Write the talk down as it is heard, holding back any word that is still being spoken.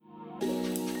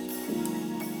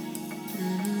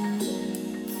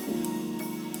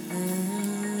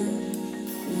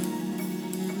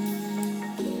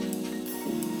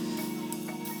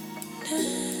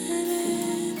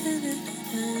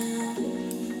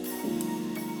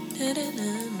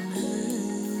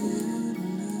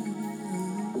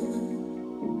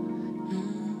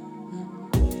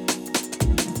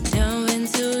Down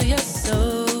into your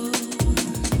soul.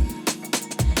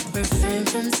 Refrain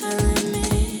from telling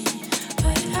me,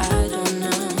 but I don't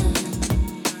know.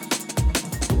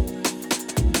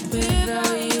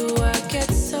 Without you, I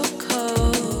get so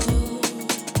cold.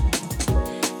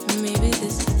 Maybe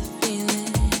this is the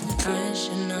feeling I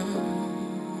should know.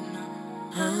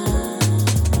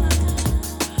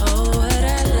 Oh, what I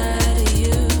lie to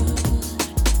you.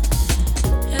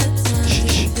 At times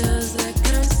it feels like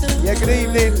I'm still. Yeah, good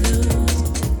evening.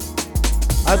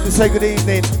 I have to say good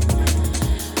evening.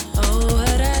 Oh, what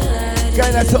I lie to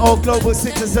Going out to all global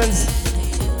citizens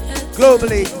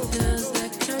globally. feels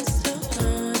like I'm still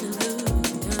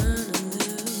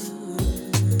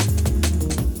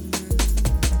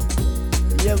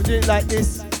Yeah, we do it like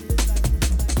this.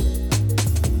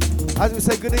 As we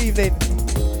say good evening.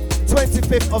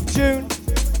 25th of June,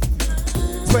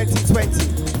 2020.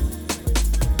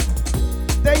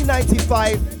 Day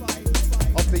 95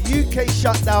 of the UK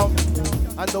shutdown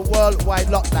and the worldwide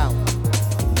lockdown.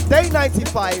 Day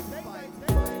 95,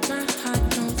 My heart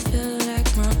don't feel like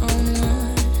my own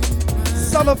one.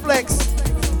 Summer Flex.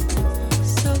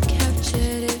 So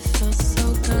captured, it feels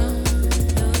so gone.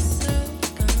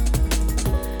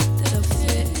 The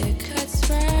fit, it cuts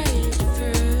right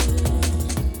through.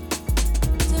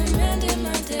 Demanding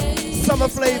my days. Summer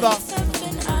flavor.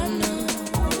 Something I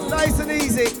know. Nice and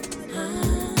easy.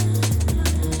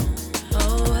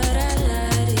 Oh, what I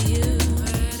lie to you.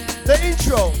 The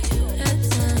intro, At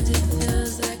times it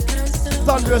feels like I'm still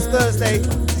Thunderous Thursday,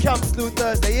 Camp Slew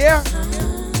Thursday, yeah?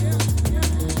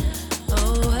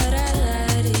 Oh, what I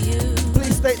lie to you.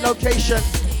 Please state location,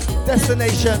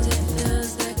 destination. It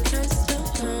feels like I'm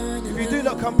still on. If you do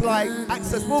not comply,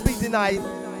 access will be denied.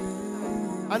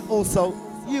 And also,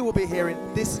 you will be hearing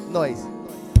this noise.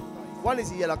 1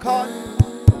 is a yellow card,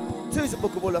 2 is a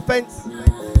bookable offence,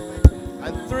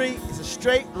 and 3 is a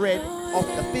straight red off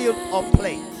the field of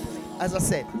play. As I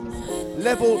said,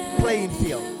 level playing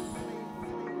field.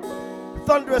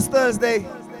 Thunderous Thursday,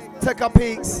 Teka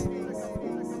Peaks,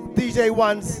 DJ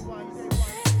Ones.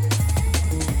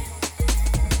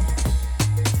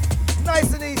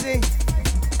 Nice and easy.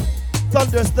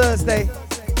 Thunderous Thursday.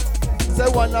 So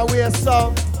one now we are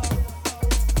song.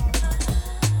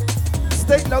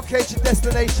 State, location,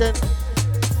 destination.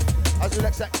 As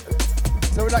we'd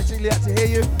so we'd actually like to hear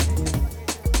you.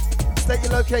 State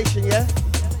your location, yeah?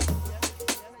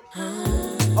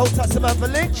 Old Touch Samantha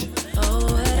Lynch.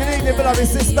 Good evening, beloved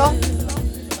sister.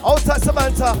 Old Touch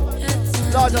Samantha,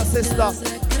 large up sister.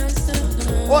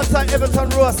 One time Everton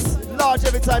Ross, large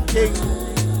every time king.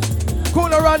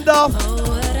 Kuna Randolph,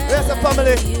 where's the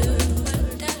family?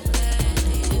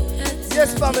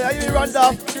 Yes, family, are you in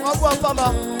Randolph? I'm one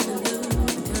family.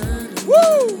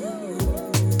 Woo!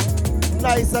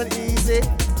 Nice and easy.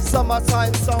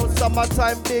 Summertime sound,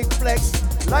 summertime big flex.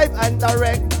 Live and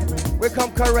direct, we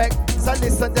come correct. So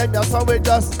listen them, that's how we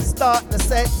just start the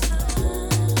set.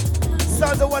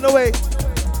 Sound the one away.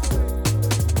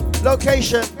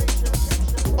 Location,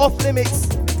 off limits,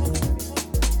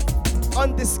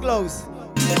 undisclosed,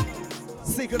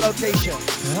 secret location.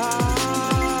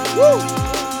 Woo!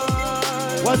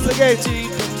 Once again,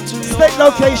 state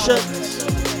location,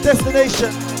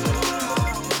 destination.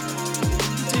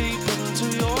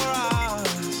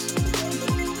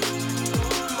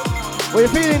 Were you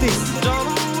feeling this?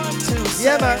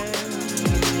 Yeah, man.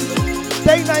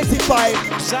 Day 95,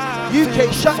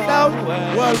 UK shutdown,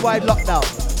 worldwide lockdown.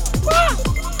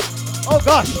 Oh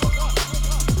gosh.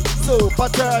 Super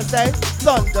Thursday,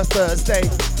 Thunder Thursday.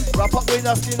 Wrap up with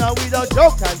us, you know, we don't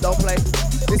joke and don't play.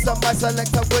 This is my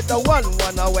selector with the one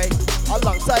away.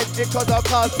 Alongside because I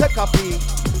call Teka P.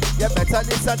 You better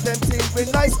listen to them things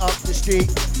with nice up the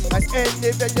street. As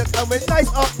any venue come with nice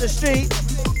up the street.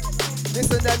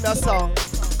 Listen them your song.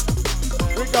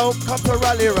 We don't come to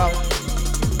rally round.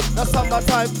 The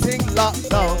summertime thing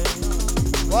lockdown.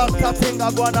 What a thing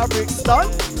I gonna Brixton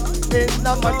in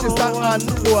the Manchester and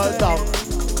World down.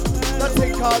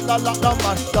 Nothing called the lockdown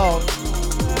mash down.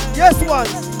 Yes,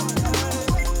 once.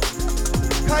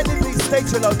 Kindly please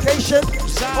state your location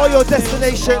or your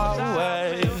destination,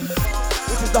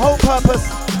 which is the whole purpose.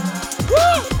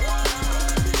 Woo!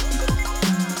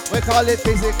 We call it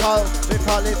physical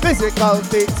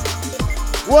beat.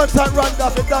 One time run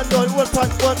off it done done, one time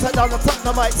down the top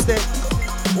the mic stick.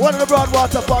 One of the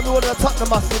Broadwater farm, one of the top the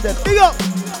mask them. Big up!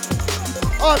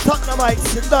 All top the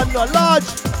mics, it done no large.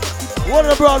 One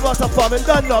of the Broadwater farm, it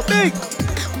done no big.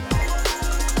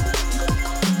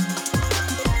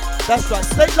 That's right,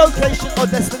 state location or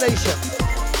destination.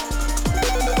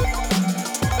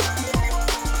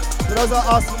 For those that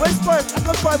are asking, where's 5? I've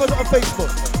got 5 on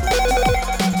Facebook.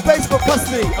 Facebook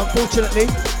custody, unfortunately.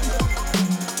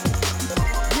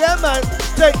 Yeah, man.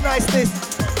 Straight niceness.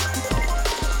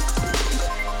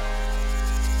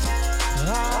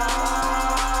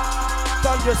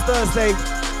 Thunderous Thursday.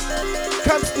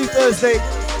 Camp Stew Thursday.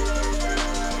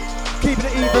 Keeping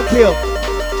it even keel.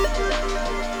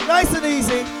 Nice and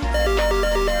easy.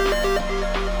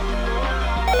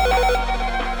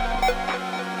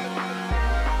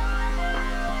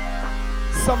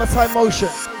 Summertime motion.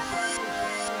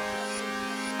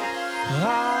 I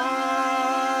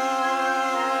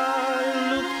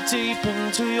look deep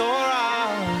into your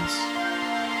eyes.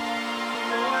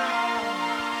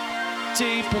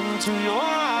 Deep into your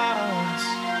eyes.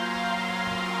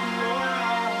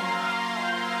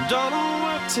 Don't know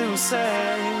what to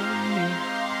say,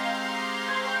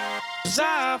 'cause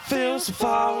I feel so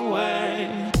far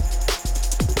away.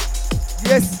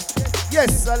 Yes,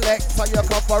 yes, select. So you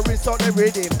come for resort the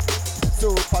rhythm.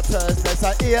 Super Thursday,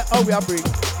 so here how we a bring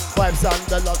vibes and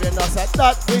the love and us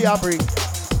that we a bring.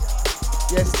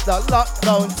 Yes, the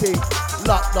lockdown thing,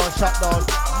 lockdown, shutdown,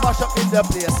 mash up in the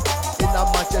place. In a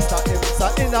Manchester,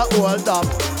 in a Oldham,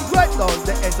 right down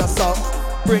the edge of South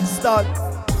Brixton.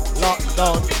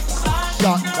 Lockdown,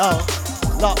 shutdown,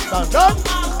 lockdown, done.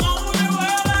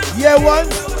 Yeah, one.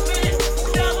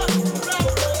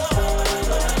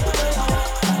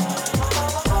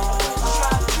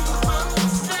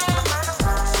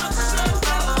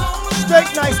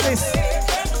 Straight niceness,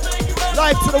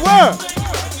 live to the world.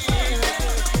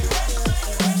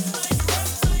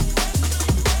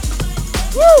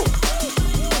 Woo!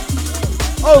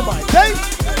 Oh my day!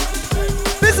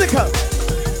 Physical.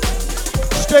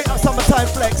 Straight up summertime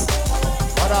flex.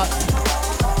 What that?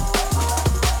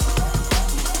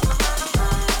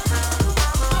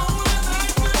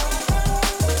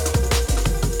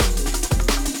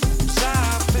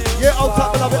 Yeah, old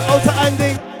top beloved, old top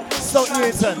Andy, Stoke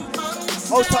Newington.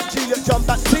 Old top Juliet John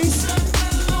Baptiste.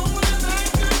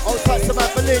 Old top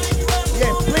Samantha Lynch.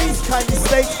 Yeah, please kindly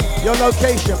state your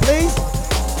location, please.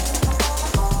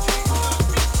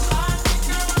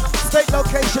 State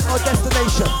location or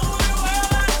destination.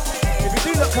 If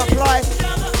you do not comply,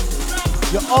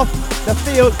 you're off the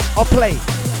field of play.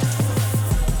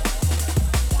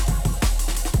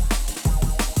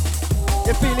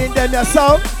 You're feeling them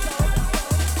yourself?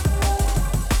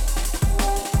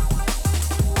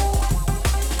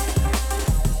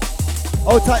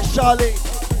 Old tight Charlie,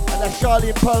 and that's Charlie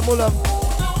and Pearl Mullum.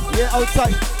 Yeah, old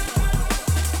tight.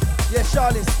 Yeah,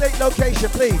 Charlie, state location,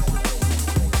 please.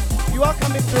 If you are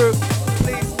coming through,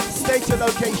 please state your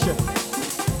location.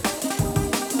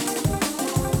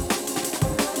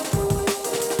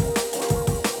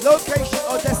 Location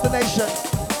or destination.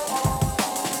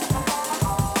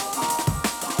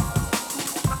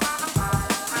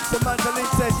 Samantha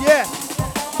Lynch says, yeah,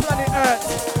 planet Earth.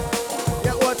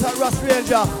 Yeah, old tight Russ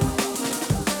Ranger.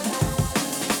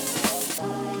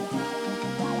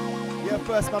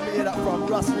 First man we hear that from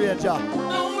Russ Ranger.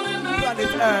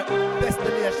 Planet Earth,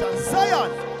 destination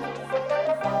Zion.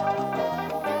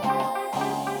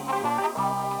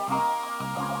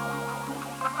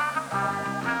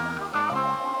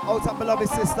 Out up beloved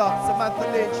sister Samantha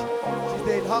Lynch. She's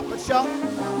in Hertfordshire.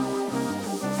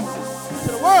 To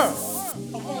the world.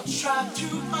 I won't try to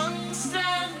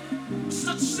understand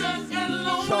such and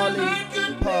lonely Charlie,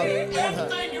 Pearl,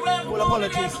 Full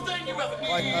apologies.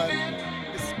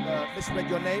 Misread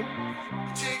your name.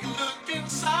 Take a look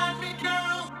inside me,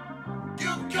 girl.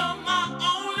 You become my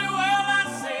only world. I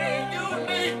see you and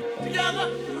me together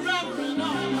forever and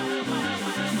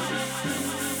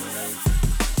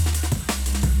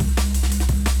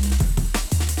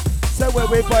So where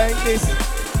we're buying this.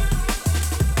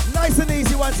 Nice and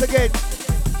easy once again.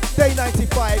 Day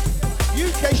 95.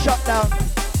 UK shutdown.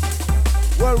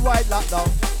 Worldwide lockdown.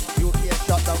 UK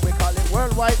shutdown. We call it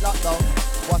worldwide lockdown.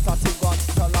 What a thing got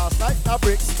to last night, the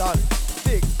Brixton.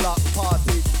 Big black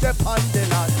party, step on the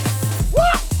land.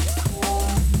 What?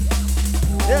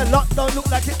 Yeah, lockdown look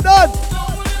like it done.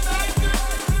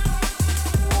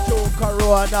 Joe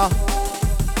Corona.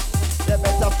 They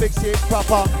better fix it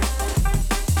proper.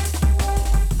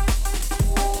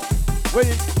 When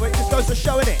it just goes to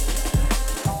showing it.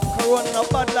 Corona not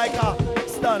bad like a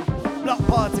Brixton black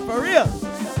party for real.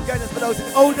 Again, it's for those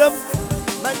in Oldham,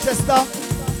 Manchester.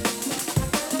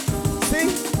 See?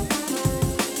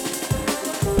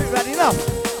 People had enough.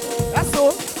 That's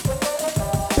all.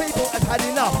 People have had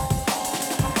enough.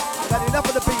 They've had enough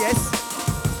of the BS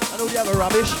and all the other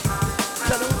rubbish.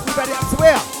 So we've had it up to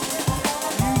where?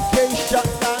 UK shut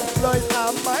down, Floyd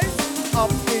and mine.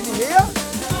 Up in here.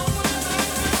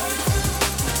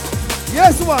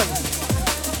 Yes, one.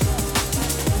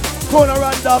 Corner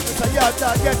random. It's a yeah,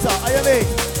 get her. Are you me?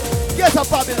 Get her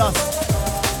fabulous.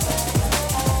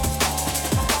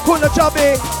 Corner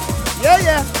chubby. Yeah,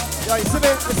 yeah. Yeah, you see me?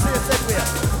 You see it anywhere.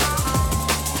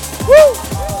 Woo!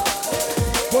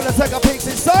 Corner take a peek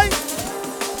inside.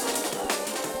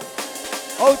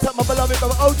 Out at my beloved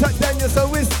brother. Out at Daniels and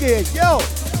Whiskey. Yo,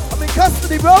 I'm in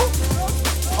custody, bro.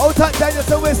 Out at Daniels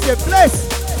and Whiskey. Bless.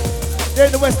 They're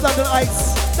in the West London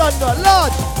Heights. London,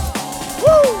 large.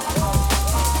 Woo!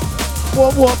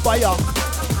 More fire.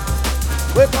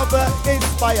 We cover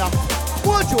inspire.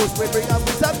 More juice we bring and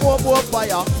we say more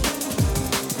fire.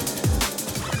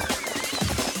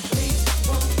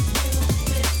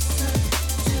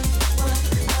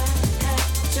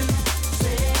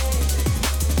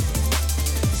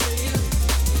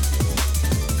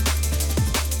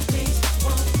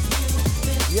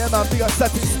 Yeah man, big up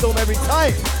Setting Storm every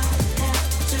time.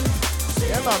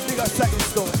 Yeah man, big up Setting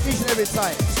Storm each and every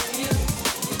time.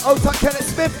 Out at Kenneth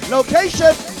Smith,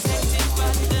 location.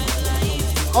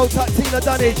 Out at Tina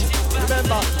Dunnage.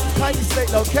 Remember, kindly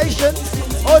state location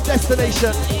or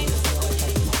destination.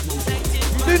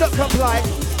 If you do not comply,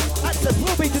 access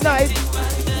will be denied.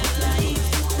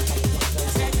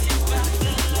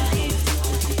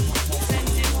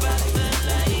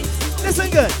 Listen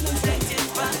good.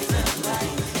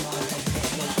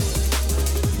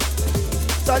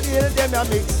 So here them ya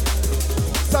mix.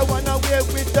 So one away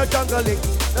with the jungle link.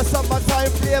 The summertime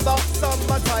flavor,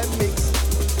 summertime mix.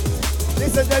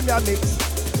 Listen them ya mix.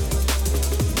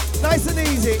 Nice and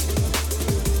easy.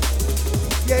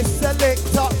 Yes,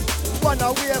 selector. One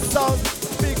away sound.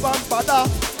 Big one father.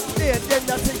 Then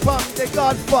ya think from the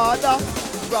Godfather.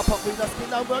 Wrap up with the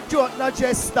skin and we'll joke no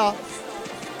jester.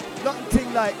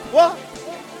 Nothing like what?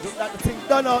 Look like the thing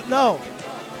done out now.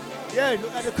 Yeah,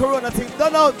 look at the corona thing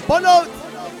done out. Bun out.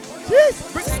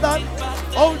 Jeez, Brixton,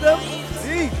 Oldham,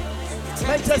 see,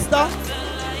 Manchester.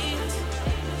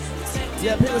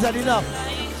 Yeah, people had enough.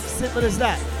 Simple as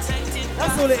that.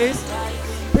 That's all it is.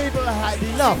 People have had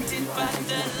enough.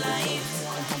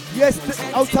 Yes,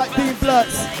 outside Dean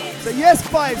Blurts. So yes,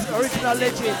 5's original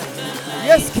legend.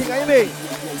 Yes, King, are you me?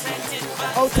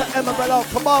 Outside Emma Bello.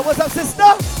 Come on, what's up,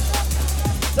 sister?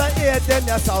 So here, then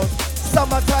your sound.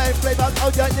 Summertime flavor,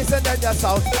 out there, listen then your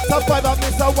sound. Top 5 of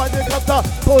Mr. One, you come to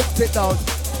put it down.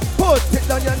 Put it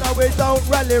down, you know we don't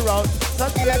rally round. So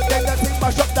here, then the thing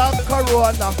mash up down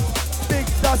Corona. Big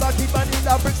stars are keep on in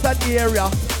the Brixton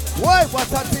area. Why, what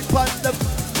a thing on the,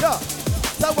 yeah.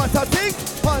 So what a thing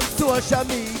on social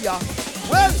media.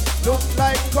 Well, look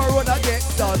like Corona get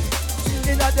done.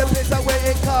 In the place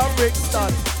where it call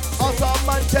Brixton. Also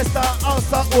Manchester,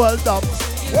 also Oldham.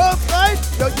 Well, right,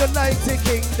 the United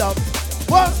Kingdom.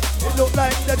 What? It look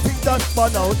like the thing just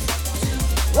spun out.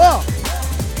 Wow,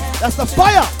 that's the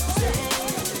fire.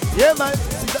 Yeah, man.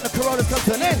 See that the Corona's come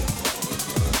to an end.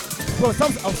 Well,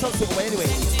 some sort of way anyway.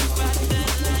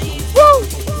 Woo!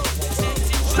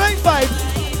 Straight vibes.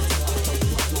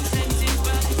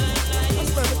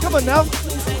 Come on now.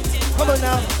 Come on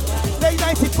now. Day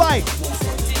 95.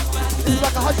 This is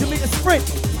like a 100-meter sprint.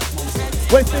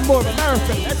 Well, it's been more of a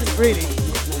marathon, hasn't it, really?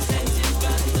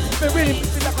 It's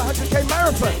been like a 100k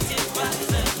marathon.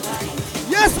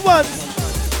 Yes, once.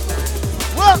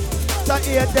 What? To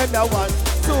hear them, you want.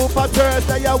 Super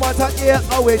Thursday, you want to hear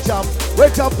how we jump. We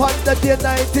jump on the day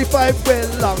 95 well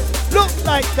long. Look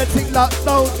like the thing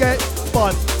lockdown get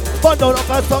fun. Fun down up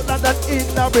and South London in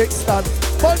the Brixton.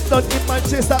 Fun down in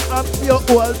Manchester and your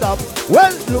Oldham.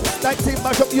 Well, looks like they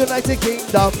mash up United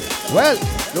Kingdom. Well,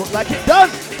 look like it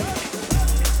done.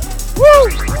 Woo!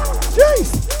 Jeez!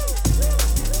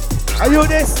 Are you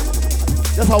this?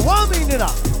 Just a warming, you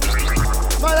know?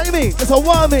 Man, what do you mean? Just a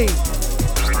warming.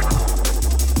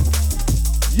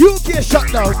 UK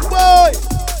shutdown, boy!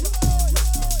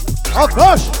 Oh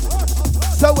gosh!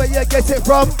 So where you get it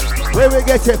from? Where we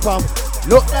get it from?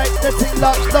 Look like the thing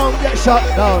lockdown get shut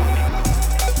down.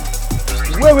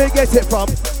 Where we get it from?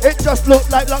 It just look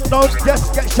like lockdown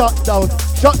just get shut down.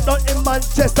 Shut down in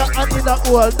Manchester and in the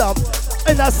Oldham.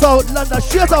 In the South London,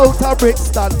 straight out of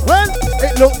Brixton. Well,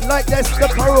 it looked like this the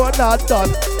Corona done.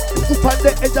 Up on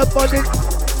the edge of body,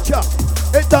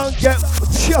 it don't get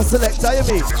cheer selector, you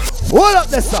mean? Hold up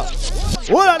this up.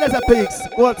 Hold up this up, pigs.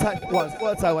 One time.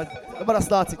 I'm gonna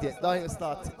start it yet. Don't even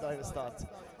start.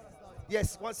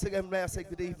 Yes, once again, may I say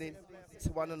good evening to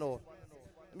one and all.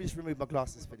 Let me just remove my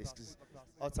glasses for this, because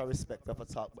out of respect, I have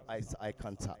to talk eye to eye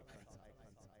contact.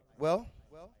 Well,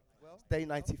 day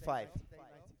 95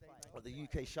 of the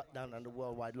UK shutdown and the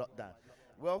worldwide lockdown.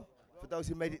 Well, for those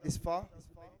who made it this far,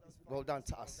 well done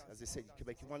to us. As I said, you can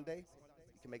make it one day,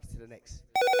 you can make it to the next.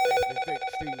 It's been very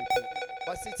extremely important.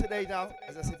 But see today now,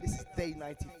 as I said, this is day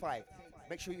 95.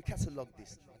 make sure you catalog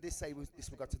this. This say this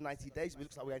will go to 90 days. It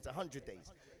looks like we're into 100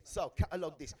 days. So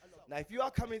catalog this. Now, if you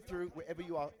are coming through wherever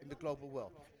you are in the global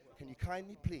world, can you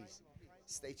kindly please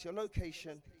state your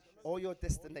location or your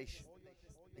destination?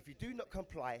 If you do not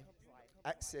comply,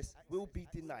 access will be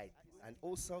denied. And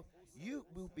also, you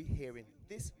will be hearing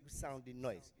this sounding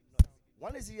noise.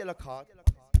 1 is a yellow card,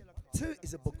 2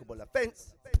 is a bookable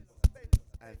offense,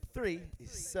 and 3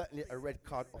 is certainly a red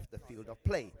card off the field of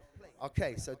play.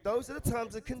 Okay, so those are the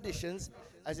terms and conditions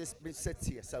as it's been said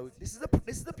to you. So this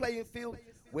is the playing field.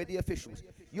 We're the officials.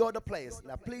 You're the players.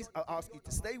 Now, please, I ask you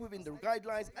to stay within the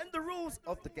guidelines and the rules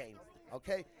of the game.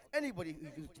 Okay? Anybody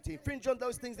who infringe on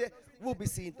those things there will be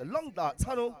seeing the long dark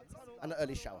tunnel and the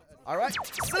early shower. All right?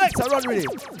 Selector, run with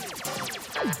him.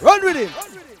 Run with him.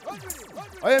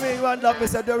 I am in one love,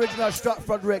 Mr. The original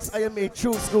Stratford Rex. I am a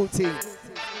true school team.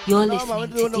 You're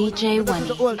listening to DJ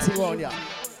Wani.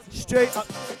 Straight up,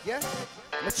 yeah?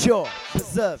 Mature,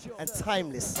 preserved, and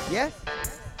timeless, yeah?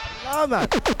 Nah, man.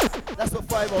 That's what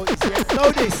 5-0 is, yeah?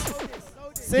 Know this.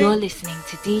 See? You're listening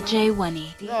to DJ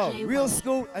Wani. No, real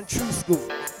school and true school.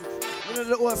 You know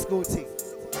the old school team.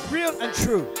 Real and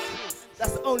true.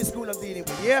 That's the only school I'm dealing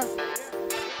with, yeah?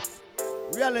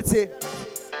 Reality.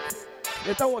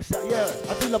 Yeah, don't watch that, yeah.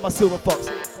 I do love my silver fox.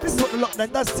 This is what the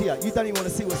lockdown does to you. You don't even want to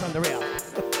see what's under here.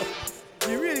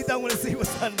 You really don't want to see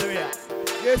what's under here.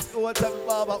 Yes, one tap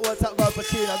barber, one tap barber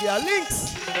chain of your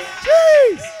links.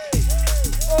 Jeez!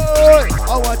 Oh,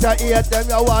 I want to hear them,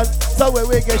 you want. So where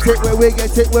we get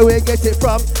it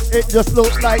from. It just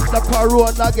looks like the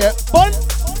corona get bun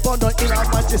on in a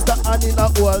Manchester and in a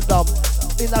Oldham.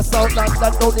 In a South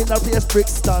London, down in a place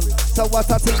Brixton. So what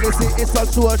I think they see is on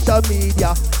social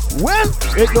media. Well,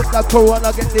 it look like corona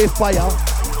get the fire.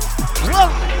 Well,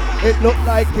 it look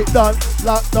like it done.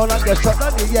 Lockdown and the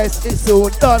shutdown, yes, it's soon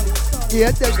done.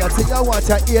 Hear them, you think I want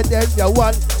to hear them, you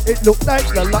want. It look like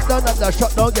the lockdown and the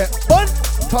shutdown get fun.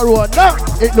 Corona,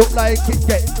 it look like it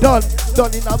get done.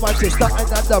 Done in a Manchester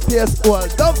and at the place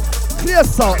Oldham. Clear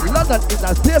South London in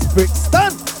a place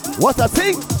Brixton. What a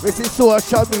thing, this is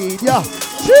social media.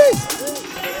 Jeez.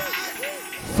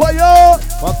 Fire!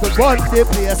 Want to burn the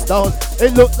place down.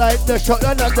 It look like the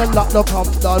shutdown and the lockdown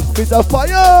come down. With the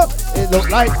fire, it look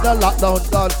like the lockdown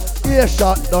done. Here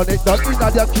shot done, it done in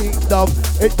the kingdom.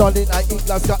 It done in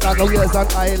England, Scotland, Wales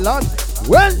and Ireland.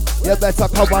 Well, you better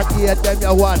come and hear them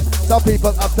you want. Some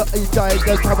people have to enjoy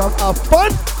them, come and have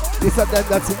fun. This is them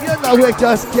that sing, you know we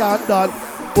just can't done.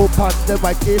 Open the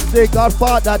mic is the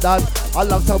Godfather done.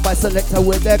 Alongside my selector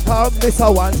with their car,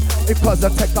 Mr. One. Because the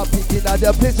tech up picking at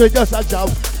the place, we just a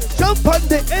jump. Jump on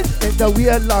the end in the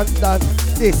way London.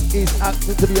 This is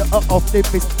acting to be off the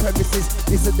premises.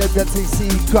 This is the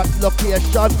secret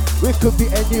location. We could be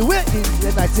anywhere in the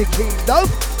United Kingdom.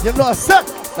 You know, sir,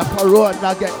 the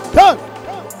corona get done.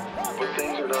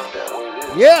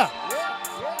 Yeah.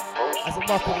 As a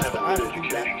mark of this, I have to do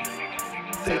that.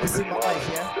 So you can see my eyes,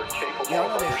 yeah? Yeah, I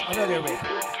know this. I know they're ready.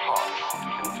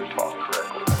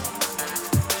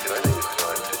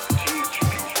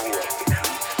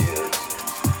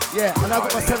 Yeah, and I've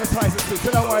got my sanitizer too,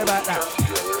 so don't worry about that.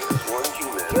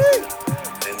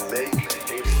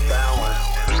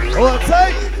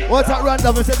 What's that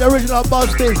random? It's the original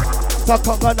Buzz Biz. So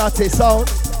come on, natty sound.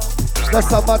 The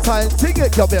summertime thing,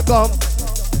 it can be gone.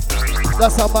 The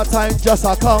summertime just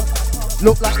a come.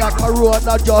 Look like that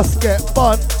corona just get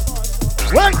fun.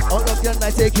 Well, out of the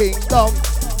United Kingdom.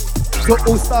 So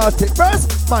who started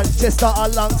first? Manchester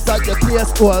alongside the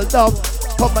place Oldham.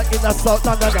 Come in a South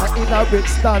London and in a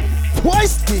Brixton.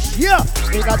 Twice this year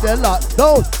in a the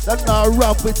lockdown. Then now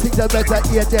ramp with things that better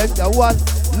hear than the one.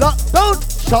 Lockdown,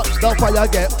 shut down fire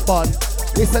get fun.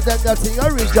 Listen them the thing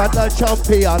original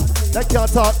champion. They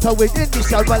can't talk to within this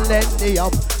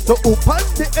millennium. So open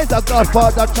the end of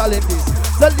Godfather challenges.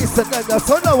 So listen them the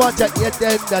son I want to hear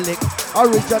them the lick.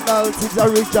 Original things,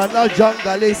 original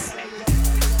jungleists.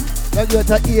 Then you have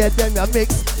to hear them you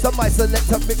mix. Some might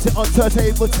select and mix it on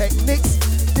turntable techniques.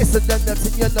 Listen them the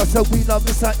thing you know so we not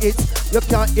miss a hit. You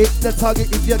can't hit the target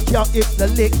if you can't hit the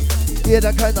lick. Hear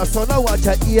the kind of son I want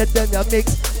to hear them you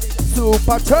mix.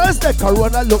 Super Thursday,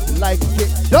 Corona look like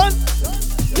it done.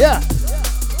 Yeah.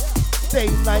 Day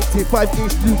 95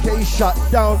 is UK shut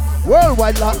down.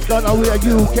 Worldwide lockdown and we are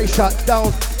UK shut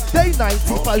down. Day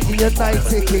 95 in the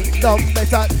United Kingdom.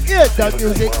 Better hear the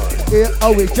music, hear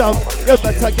how we jump. You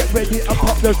better get ready and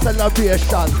pop the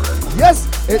celebration. Yes,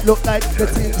 it look like the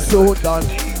thing's so done.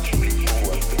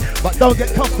 But don't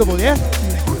get comfortable, yeah?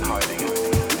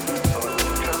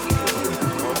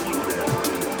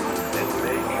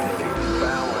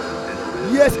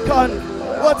 Yes, Khan.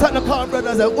 What's at the Khan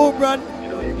brothers and Umran?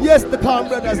 Yes, the Khan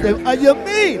brothers them. And you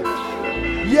mean?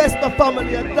 Yes, my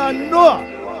family, you don't know.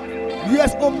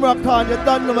 Yes, Umrah Khan, you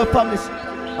don't know my family.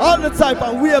 All the time,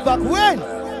 and way back when.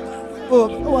 Oh,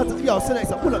 what? Yo,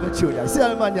 Selector, pull up the tune, yeah. See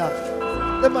that man, yeah?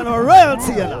 The man are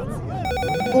royalty, you know.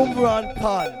 Umrah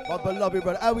Khan, my beloved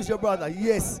brother. I was your brother,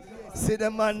 yes. See the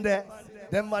man there?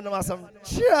 Them man have some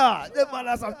cheer. Them man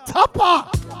have some topper.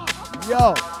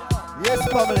 Yo, yes,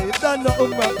 family, you don't know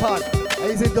Umrah Khan.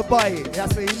 And he's in Dubai,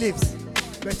 that's where he lives.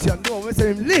 Bet you know, we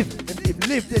say him live. He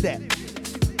lived there.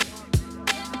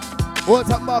 What's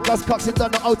up, Marcus Cox? You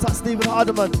don't know out at Stephen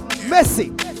Hardeman.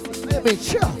 Messi. I mean,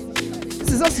 sure.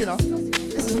 This is us, you know.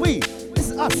 This is we. This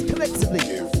is us, collectively.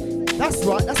 That's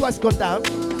right. That's why it's gone down.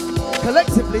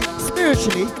 Collectively,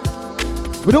 spiritually,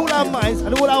 with all our minds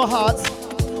and all our hearts.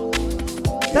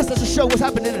 That's just to show what's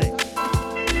happening in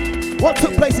it. What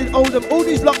took place in Oldham, all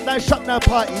these lockdown, shutdown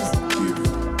parties,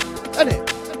 isn't it?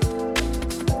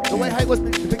 The way how it was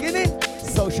in the beginning,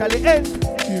 so shall it end.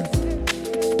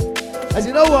 As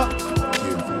you know what?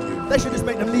 They should just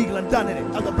make them legal and done in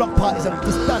it. And the block parties are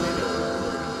just done in it.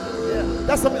 Yeah.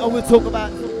 That's something I will talk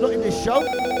about, not in this show,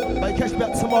 but you catch me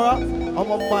up tomorrow.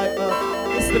 I'm on my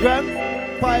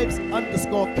Instagram,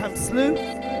 5IVE-Camp Slew.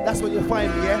 That's where you'll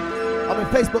find me, yeah? I'm in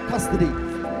Facebook custody.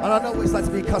 And I know what it's like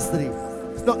to be in custody.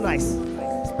 It's not nice.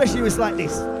 Especially when it's like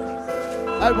this.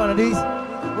 I had one of these.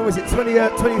 What was it,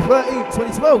 2013,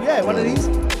 2012? Yeah, one of these.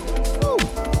 Woo.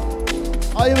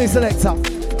 Are you in Selector?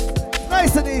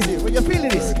 Nice and easy. When you're feeling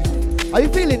this. Are you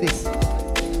feeling this? I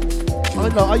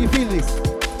don't know. Are you feeling this?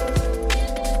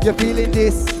 You're feeling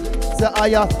this. So are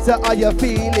you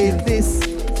feeling this?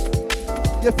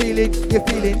 You're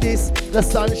feeling this. The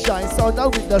sunshine, so now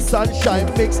with the sunshine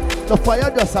mix. The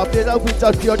fire just up there with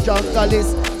the pure jungle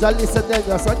is. So listen then,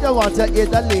 the sun you want to hear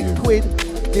the liquid.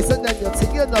 Listen then, you're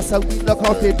thinking us and we no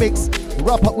coffee mix.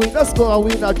 Wrap up, we no score and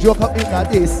we no joke up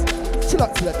in this. Chill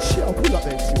up to the chill, pull up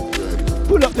them tune.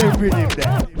 Pull up them rhythm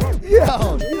there.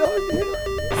 Yo,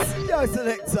 yo,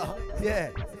 Selector. Yeah.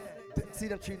 See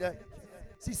them tune there?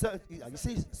 You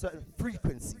see certain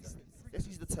frequencies. Let's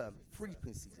use the term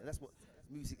frequencies, and that's what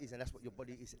music is, and that's what your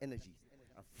body is, energy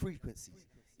and frequencies.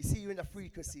 You see, you're in the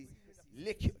frequency,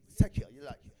 lick it, take it, you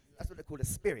like it. That's what they call the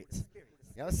spirit. You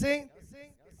know what I'm saying?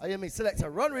 I hear me, Selector,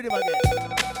 run with him again.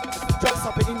 Drop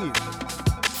something in you.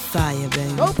 Fire,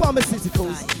 baby. No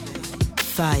pharmaceuticals.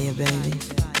 Fire, baby.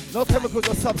 No chemicals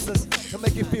or substance to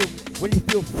make you feel when you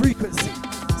feel frequency,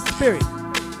 spirit.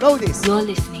 Know this. You're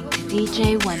listening to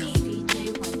DJ Wani.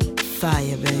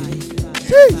 Fire, baby.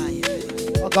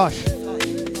 Jeez. Oh gosh.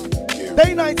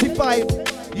 Day 95,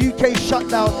 UK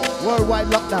shutdown, worldwide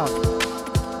lockdown.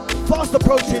 Fast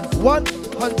approaching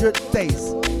 100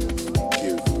 days.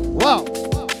 Wow.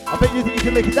 I bet you think you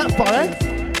can make it that far, eh?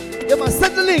 Yeah, man,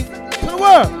 send the link to the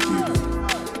world.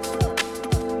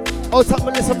 Oh, tap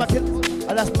Melissa McInerney.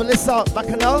 And that's Melissa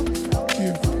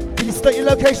McInerney. Can you state your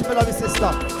location, beloved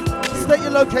sister? State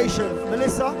your location,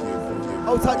 Melissa.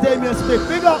 Oh, tap Damien Smith.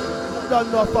 Big up. Done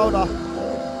no founder.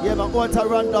 Yeah, man, one time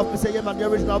Randolph, we say, yeah, man, the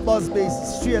original Buzz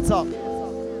Bass, straight up.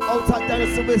 Out at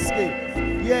Dennis Whiskey.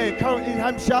 Yeah, currently in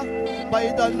Hampshire, but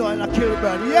you don't know, in a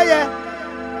Kilburn. Yeah,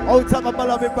 yeah. Out at my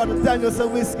beloved brother, Daniel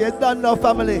Whiskey, done now,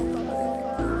 family.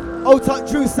 Out at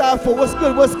Drew Southall, what's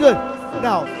good, what's good?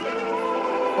 Now,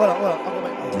 hold on, I'm gonna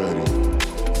make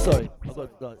that. Sorry, I've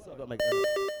got to make that.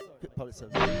 Quick public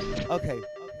service. Okay.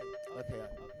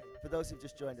 For those who've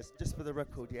just joined us, just for the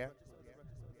record, yeah?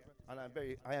 And I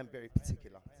am very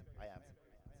particular. I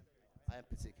am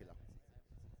particular.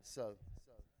 So,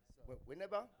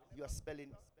 whenever you are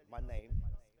spelling my name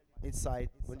inside,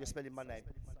 when you're spelling my name,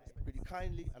 could you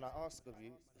kindly, and I ask of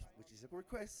you, which is a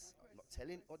request, I'm not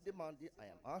telling or demanding, I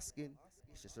am asking,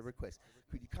 it's just a request.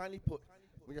 Could you kindly put,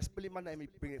 when you're spelling my name, you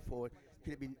bring it forward,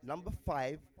 could it be number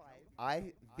 5,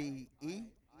 IVE-O.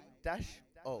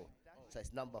 So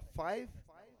it's number 5,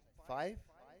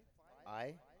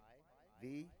 IVE-O.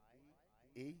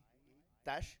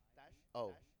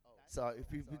 So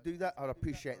if you do that, I'd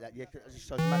appreciate that. Yeah, it just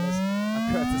shows manners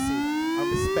and courtesy and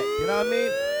respect. You know what I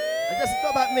mean? And just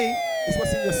not about me, it's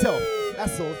what's in yourself.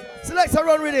 That's all. Selector,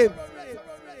 run with him.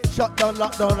 Shut down,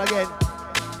 lockdown again.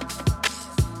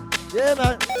 Yeah,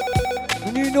 man.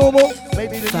 The new normal,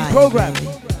 maybe the new program.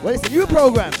 Well, it's a new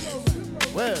program.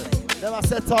 Well, then I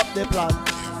set up the plan.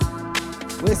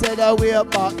 We said that we are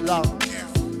back long.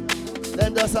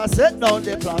 Then just I set down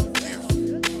the plan.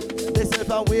 They said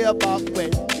that we are back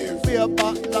when. We are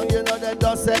back long, you know, they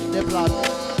don't set the plan.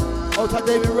 Out of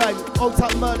David Rang, out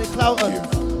of Merlin Cloughton.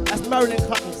 That's Marilyn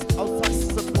Cloughton's. Out of my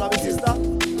sister.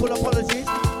 Full apologies.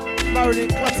 Marilyn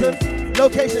Cloughton.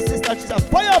 Location sister, she's a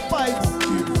fire vibes.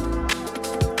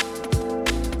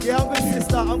 Yeah, I'm good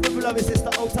sister. I'm good with love, sister.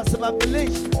 Old Testament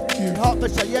Belief. In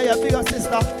Hertfordshire. Yeah, big up,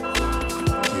 sister.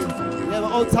 Yeah,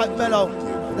 my old type mellow.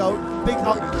 No, big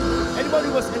up. Anybody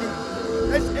was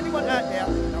anyone out there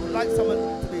that would like someone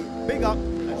to be big up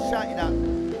and shouting out?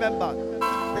 Remember,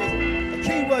 the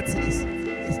key word to this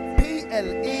is PLEASE.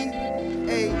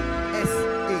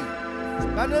 It's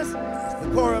manners, it's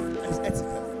decorum, and it's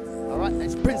etiquette. Alright, and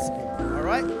it's principle.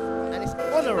 Alright? And it's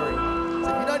honorary. So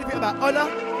if you know anything about honor,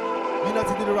 you know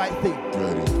to do the right thing.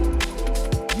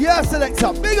 Yeah,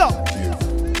 selector, big up!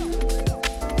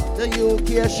 The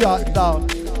UK shut down.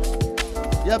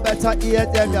 You better hear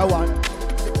them, you want.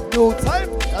 New time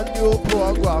and new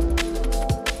program.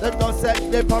 They don't set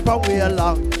the proper way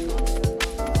along.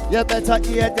 You better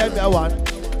hear them, you want.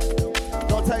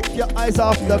 Don't take your eyes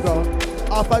off the ground.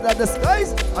 Off of the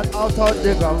skies and out on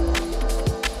the ground.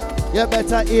 You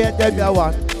better hear them, you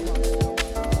want.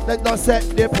 They don't set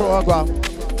the program.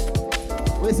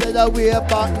 We say that we are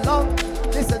back long.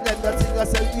 Listen them, the thing I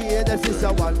say, yeah, this is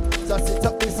the one. So sit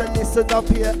up, listen up,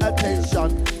 pay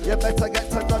attention. You better get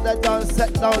to know the dance,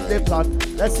 set down the plan.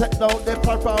 Let's set down the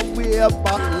plan from way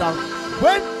back long.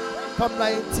 When? From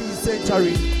 19th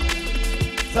century.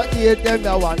 So hear them,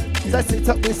 you want. So sit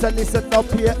up, listen up,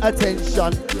 pay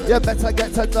attention. You better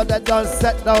get to know the dance,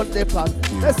 set down the plan.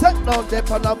 Let's set down the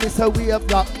plan and we say we have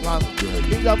black man.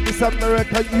 England, this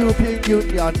American, European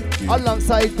Union.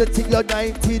 Alongside the thing,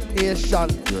 United Nation.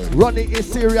 Running in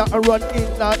Syria and running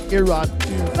in Iran.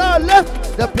 Now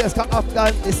left, the place called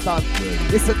Afghanistan.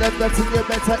 Listen them, the thing, you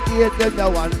better hear them, you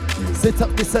want. Sit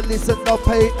up, listen up,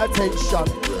 pay attention.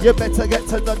 You better get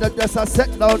to know the dance and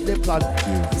set down the plan.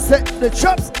 Set the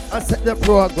traps and set the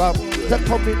program. They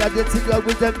come in and they thing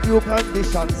with them new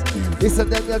conditions. Listen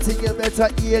them, the thing, you better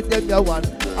hear them, you want.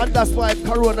 And that's why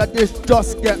Corona this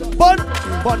just get bun.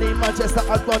 Bun in Manchester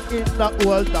and bun in the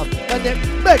Oldham. And they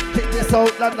make it this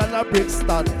Southland and a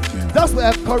Brixton. That's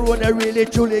where Corona really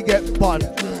truly get bun.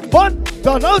 Bun,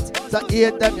 done out, so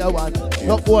hear them, you want.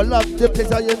 The whole of the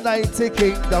place of United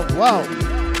Kingdom. Wow.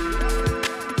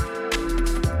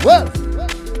 Well,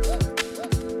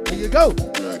 here you go.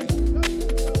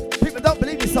 People don't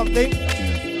believe in something.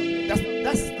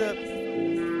 That's the...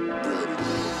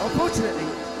 Unfortunately,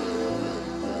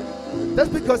 that's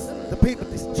because the people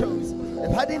this chose,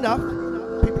 they've had enough.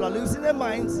 People are losing their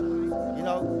minds. You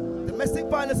know, domestic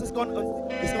violence has gone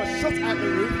shot out the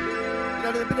roof. You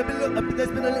know,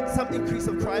 there's been some increase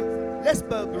of crime, less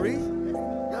burglary. You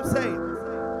know what I'm saying?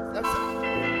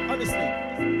 Honestly,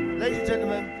 ladies and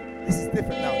gentlemen, this is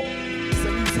different now. It's a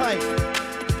new time.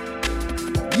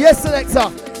 Yes, selector.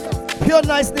 Pure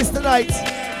niceness tonight.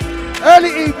 Early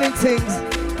evening things.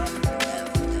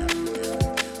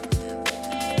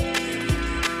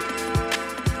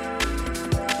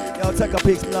 Yo, take a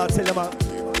pic, now tell them out.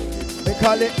 They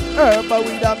call it herbal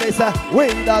weed and mesa,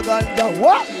 weed and ganja.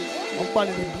 What? I'm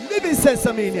calling it living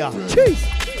sensamania. Jeez.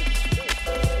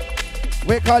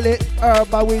 We call it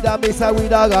herbal weed and mesa,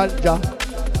 weed and ganja.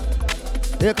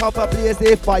 They come for place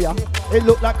they fire. It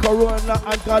look like Corona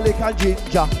and garlic and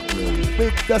ginger.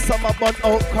 With the summer burn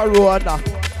out Corona.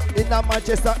 In a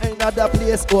Manchester, another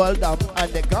place Oldham.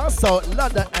 And they gone South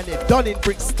London and they done in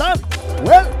Brixton.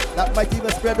 Well, that might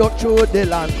even spread out through the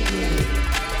land.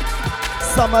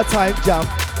 Summertime jam,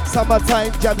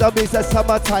 that means a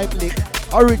summertime lick.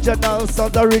 Original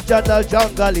sound, original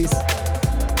junglist.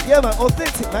 Yeah man,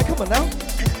 authentic man, come on now.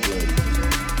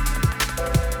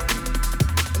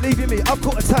 Believe in me, I've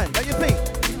caught a time, don't you think?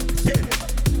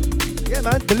 Yeah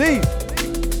man, believe.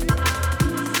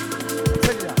 I'm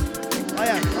telling you, I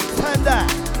am, I'm turned down.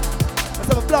 Let's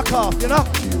have a block off, you know?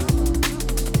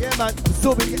 Yeah man,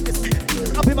 so we get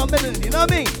this up in my melody, you know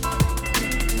what I mean?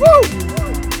 Woo!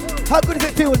 How good does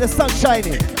it feel when the sun's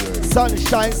shining?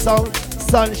 Sunshine sound,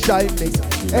 sunshine mix.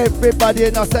 Everybody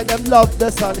now say them love the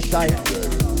sunshine.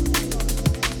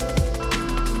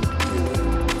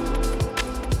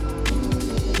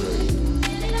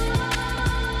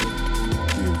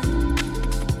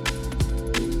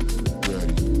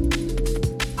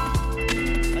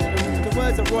 And the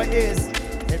words of Roy is,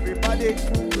 everybody.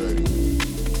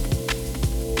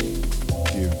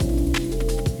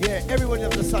 Yeah, everyone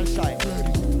loves the sunshine.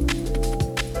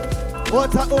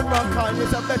 What a umrah can,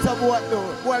 it's a better boy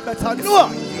though. Boy better know.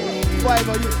 Why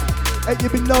about you? Hey, you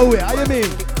been nowhere, how you mean?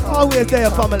 Always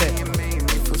there, family.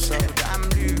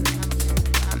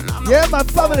 Yeah, my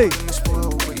family.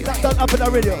 That don't happen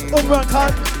already. Umrah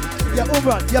can. Yeah,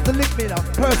 Umrah, you have to link me now,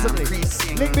 personally.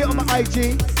 Link me on my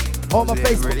IG, on my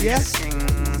Facebook, yeah?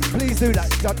 Please do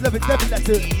that. I'd love it, definitely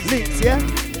to links, yeah?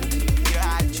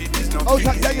 Oh,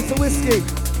 take us to whiskey.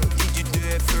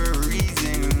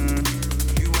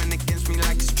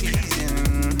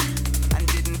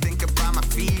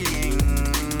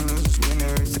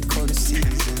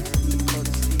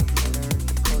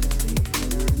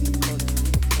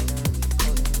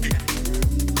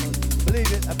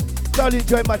 thoroughly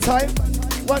enjoyed my time.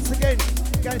 Once again,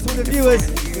 guys, all the viewers,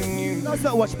 no, it's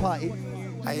not a watch party.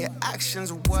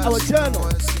 Our journal.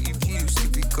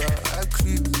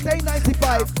 Day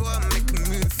 95.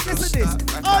 Listen this.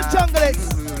 All junglettes.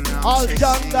 All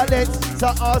junglettes. So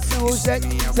all Susan.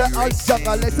 So all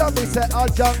junglettes. Somebody say all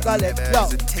junglettes. Yo.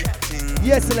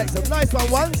 Yes, Alexa. Nice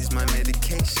one, one.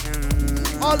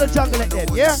 All the junglettes then,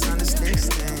 yeah?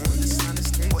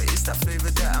 What is that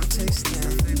flavor that I'm tasting?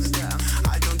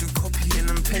 I don't do copying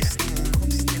and pasting.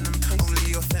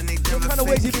 Only authentic. What kind of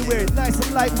ways you be wearing? Nice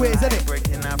and lightweight, isn't it?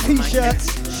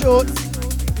 T-shirts, shorts.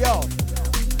 Yo.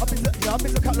 I've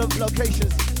been to a couple of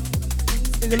locations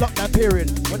in the lockdown period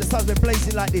when the sun's been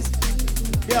blazing like this.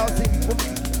 Yeah, I was thinking,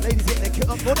 ladies getting their kit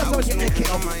off. Well, that's not getting their kit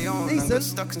off.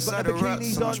 Decent, got the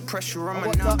bikinis on, and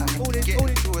whatnot.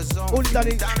 All in done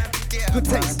in good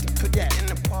taste. Yeah,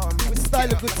 with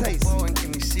style of good taste. Not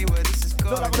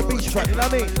like on the beachfront, you know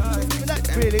what I mean? Relax,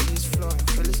 really.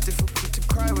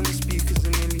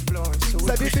 So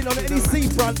have you been on any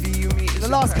seafront in the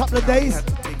last couple of days?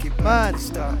 Man,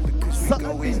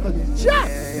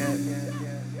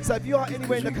 so if you are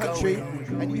anywhere in the country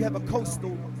and you have a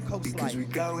coastline,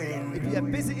 if you have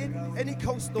visited any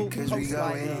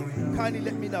coastline, kindly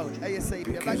let me know ASAP.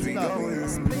 I'd like to know.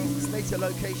 Please state your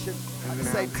location at the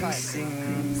same time.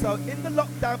 So in the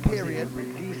lockdown period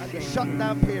and the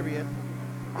shutdown period,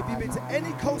 if you've been to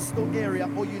any coastal area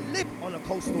or you live on a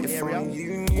coastal area,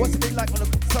 what's it been like on a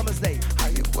summer's day?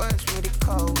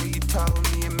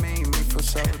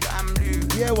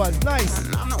 Yeah, it was nice.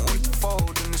 And I'm not one to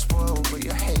fold in this world, but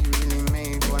your hate really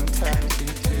made one turn to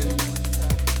two.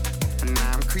 And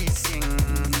now I'm creasing,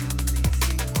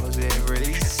 cause we're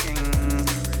releasing.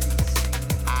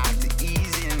 I have to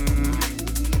ease in.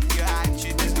 Your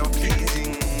attitude is not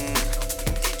pleasing.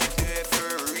 Did you do it for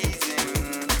a reason?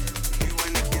 You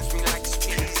went against me like it's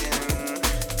treason.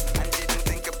 I didn't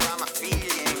think about my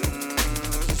feelings.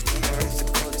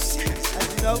 As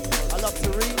you know, I love to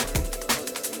read.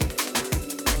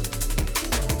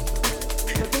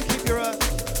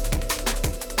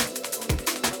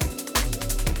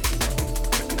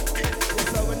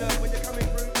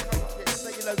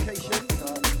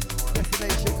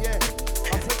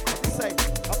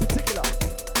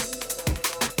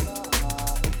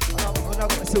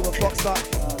 Silver box up.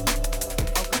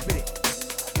 I'll go with it.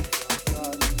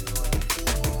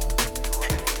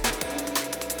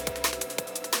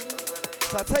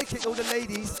 So I take it, all the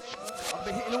ladies, I've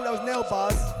been hitting all those nail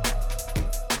bars.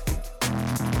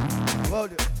 Well,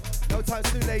 no time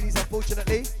soon, ladies,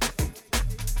 unfortunately.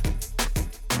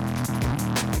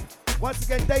 Once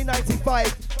again, day 95,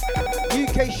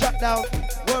 UK shutdown,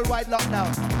 worldwide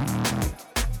lockdown.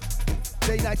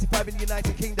 Day 95 in the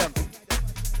United Kingdom.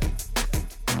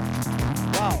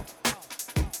 Wow.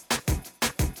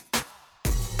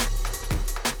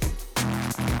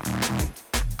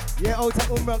 Yeah, old type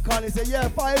Umran Khan said, yeah,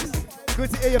 Fives, good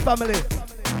to hear your family.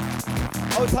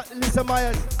 Old type Lisa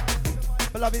Myers,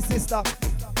 beloved sister,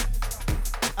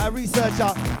 a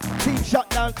researcher, team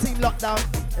shutdown, team lockdown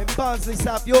in Barnsley,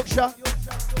 South Yorkshire.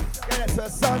 Yeah, that's her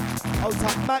son, old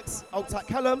type Max, old type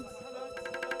Callum.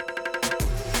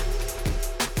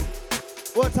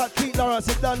 Old type Keith Lawrence,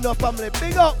 and done no family,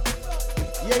 big up.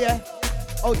 Yeah.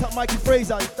 Old top Mikey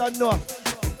Fraser, don't know.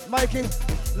 Mikey,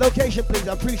 location please,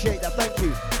 I appreciate that, thank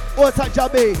you. Old top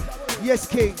Jabby, yes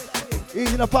King.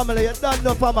 He's in the family, you don't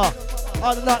know family.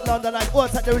 On the night, London night,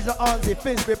 old top the original Auntie,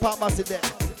 Finsbury Park Massive there.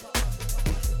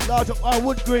 Large up,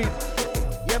 Wood Green.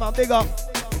 Yeah man, big up.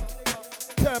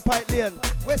 Turnpike Lane,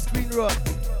 West Green Road.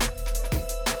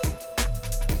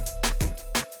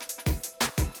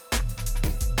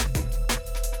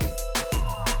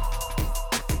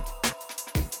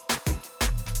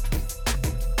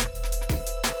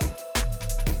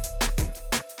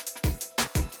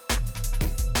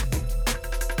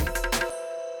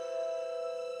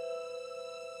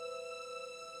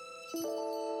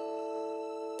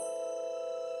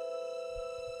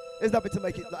 There's nothing to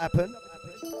make it not happen.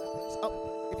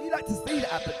 So, if you like to see it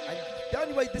happen, and the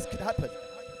only way this could happen,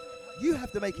 you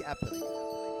have to make it happen.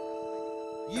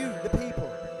 You, the people,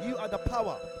 you are the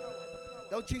power.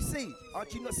 Don't you see?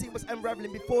 Aren't you not seeing what's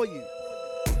unraveling before you?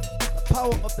 The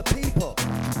power of the people.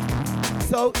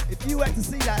 So, if you like to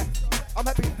see that, I'm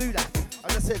happy to do that.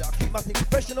 As I said, I'll keep my thing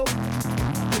professional.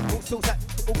 I'll keep all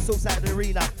sorts out of the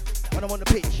arena when I'm on the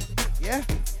pitch. Yeah?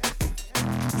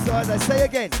 So, as I say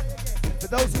again, for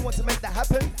those who want to make that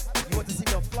happen, you want to see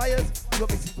me on flyers, you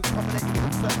want me to be combinating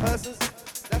with certain persons,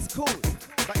 that's cool.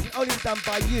 But it can only be done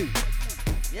by you.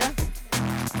 Yeah?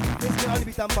 This can only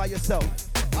be done by yourself.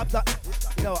 I've done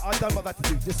what I've got to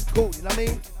do. This is cool, you know what I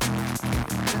mean?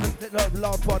 Let the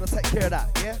Lord Father take care of that,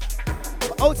 yeah?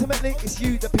 Ultimately, it's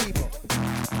you, the people.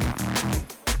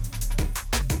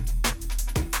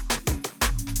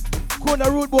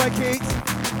 Corner rude boy kids.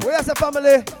 Where's the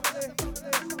family?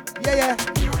 Yeah.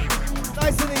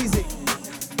 Nice and easy.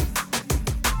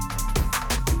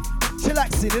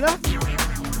 Chillaxing, you know?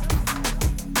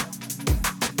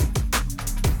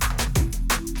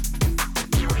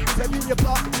 So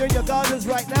you're in your gardens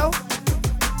right now?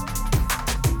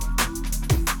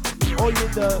 Or you're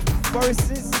in the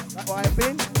forests, like where I've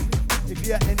been? If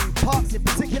you're at any parks in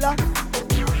particular?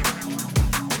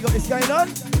 You got this going on?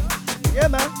 Yeah,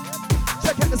 man.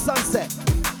 Check out the sunset.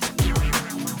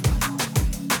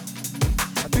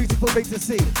 A beautiful thing to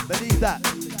see. Believe that.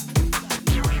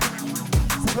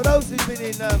 So for those who've been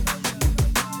in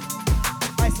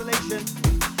isolation,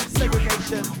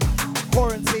 segregation,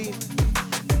 quarantine,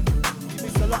 you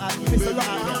missed a lot out here.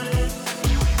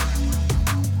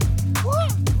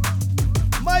 What?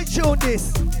 My tune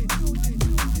this.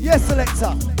 Yes,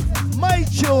 selector. My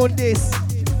tune this.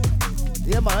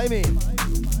 Yeah, man, I mean.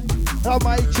 I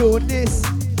might tune this,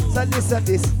 so listen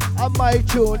this. I might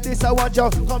tune this, I want you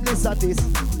to come listen this.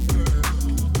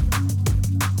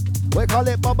 We call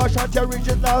it Baba Shanti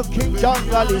Original King John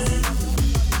Gladys.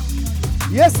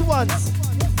 Yes, once.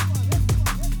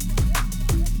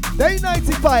 Day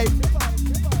 95,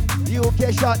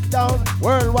 UK shut down,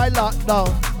 worldwide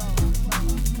lockdown.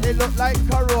 It look like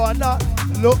Corona,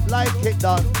 look like it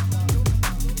done.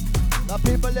 The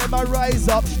people them a rise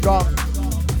up strong.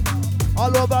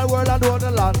 All over the world and over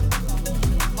the land.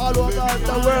 All over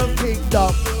the world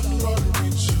kingdom.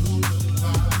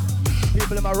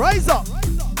 People in my rise up.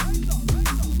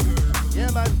 Yeah,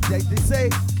 man, they say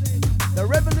the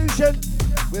revolution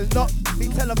will not be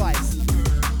televised.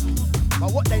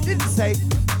 But what they didn't say,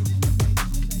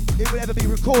 it will ever be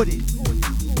recorded.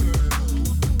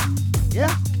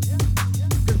 Yeah?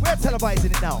 Because we're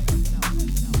televising it now.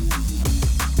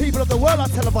 People of the world are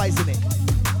televising it.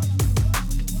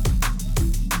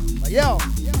 Yo,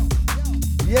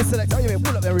 yes, select. Oh, you mean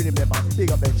pull up their rhythm there, man. Big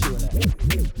up their tune there.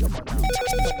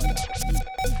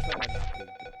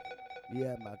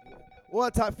 Yeah, man.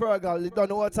 What type Fergal? You don't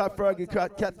know what type Fergie,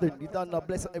 Catherine. You don't know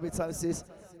bless up every time, sis.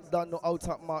 Don't know out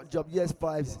top mark job. Yes,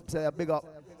 5. Say a big up.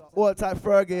 All type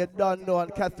Fergie, you don't know,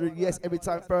 and Catherine. Yes, every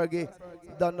time Fergie.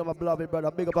 You don't know my beloved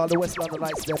brother. Big up all the West London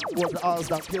Lights, them. All the Isles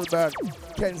down, Kilburn,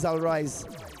 Kensal Rise.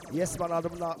 Yes, man, all the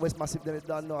North West Massive, them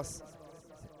don't know us.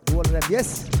 All of them,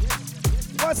 yes.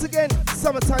 Once again,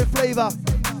 summertime flavor.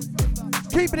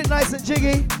 Keeping it nice and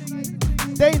jiggy.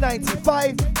 Day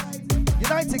 95.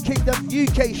 United Kingdom,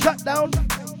 UK shutdown,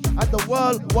 and the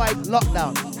worldwide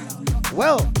lockdown.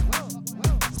 Well,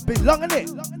 it's been long,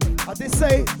 innit? I did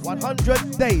say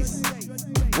 100 days.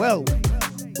 Well,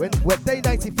 we're day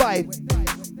 95,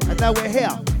 and now we're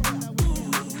here.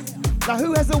 Now,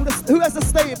 who has the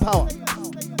staying power?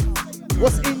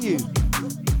 What's in you?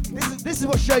 This is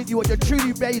what showed you what you're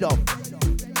truly made of.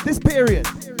 This period.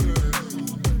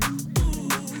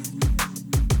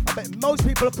 I bet most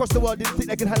people across the world didn't think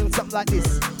they could handle something like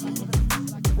this.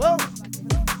 Well,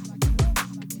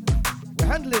 we're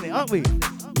handling it, aren't we?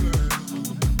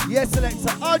 Yes,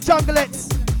 selector. All junglettes.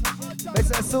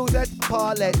 Mr. Susan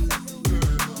Paulette.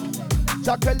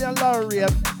 Jacqueline and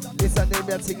Laurean. Listen, they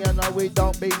be a thing and we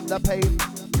don't be the pain.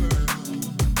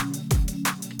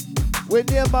 We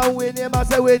name and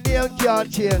say we name can't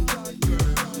change.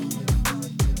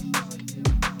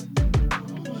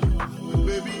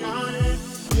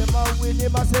 We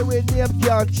name and say we name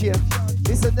can't change.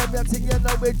 Listen, them a thing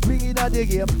and we bring in the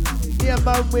game. Name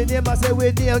and we name and say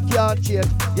we name can't change.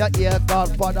 Yeah, yeah,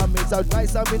 Godfather me so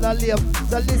nice and me no lame.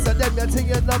 So listen, them a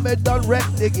thing and me done wreck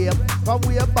the game. From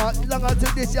way back longer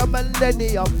to this year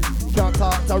millennium. Can't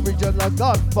talk to original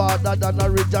Godfather than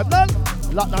original.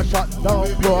 Lock no shut down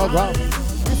program.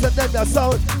 This is them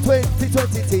sound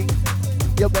 2020 thing.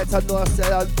 You better know say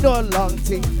no long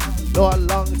thing. No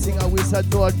long thing and we say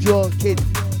no joking.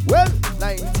 Well,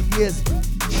 90 years.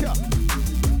 Sure.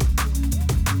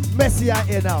 Messi out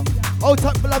here now. Old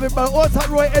top beloved brother, old top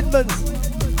Roy Edmonds.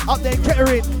 Up there in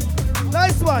Kettering.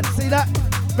 Nice one. See that?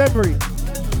 Memory.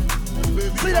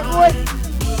 See that, Roy?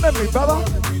 Memory, brother.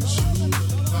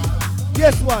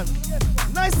 Yes, one.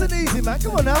 Nice and easy, man.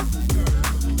 Come on now.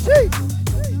 Gee.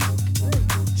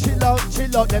 Chill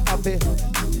out, them happy.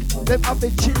 Them happy,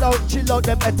 chill out,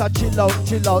 them better chill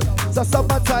out. So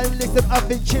summertime, list them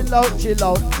happy, chill out.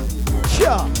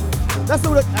 Sure. That's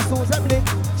what's happening.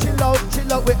 Chill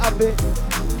out, we happy.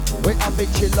 We happy,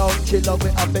 chill out, we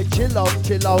happy, chill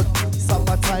out.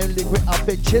 Summertime, we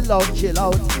happy, chill out.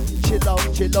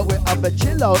 chill out, we have a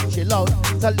chill out.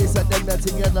 So listen them your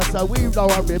thing, you know, so we know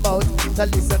our remote. So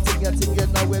listen to your thing, you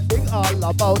know, we big all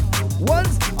about.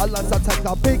 Once, Allah so take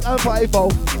a big and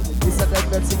 5-0. Listen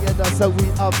them your thing, you know, so we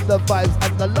have the vibes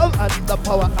and the love and the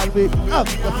power and we have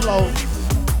the flow.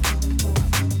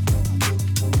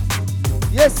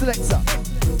 Yes, selector.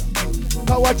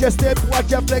 Now watch your step, watch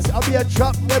your flex, I'll be a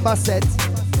drop, never set.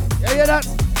 You hear that?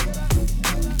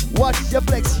 Watch your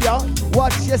flex, yeah.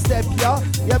 Watch your step, yeah.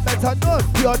 You better not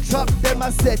pure trap, them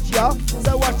a set, yeah.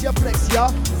 So watch your flex, yeah.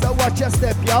 So watch your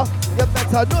step, yeah. You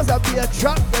better know that be a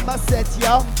trap, them a set,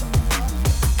 yeah.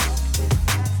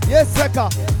 Yes, Teka.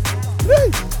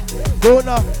 Go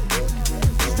now.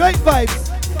 Straight vibes,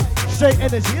 straight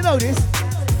energy, you know this.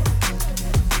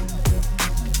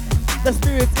 The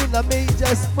spirit in me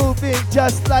just moving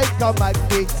just like a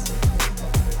magnet.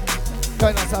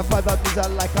 Turn us a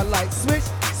 5-0 like a light switch.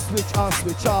 Switch on,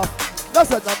 switch off. That's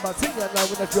a number thing and now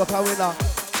we're drop a winner.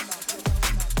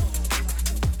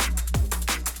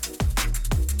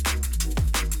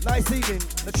 Nice evening,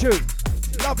 the truth.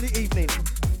 Lovely evening.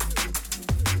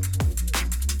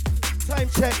 Time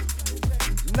check,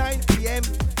 9 PM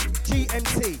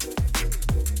GMT.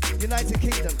 United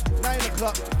Kingdom, 9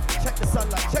 o'clock. Check the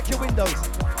sunlight, check your windows.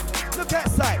 Look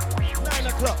outside, 9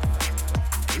 o'clock.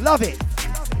 Love it.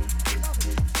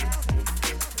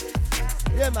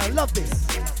 Yeah, man, love this.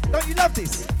 Don't you love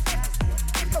this?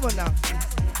 Come on now.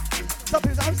 Stop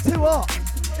it, it's too hot.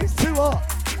 It's too hot.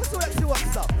 What's all that too hot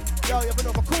stuff? Yo, you've been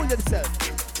over cool yourself.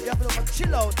 You've been over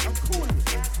chill out and cool.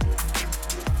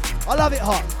 I love it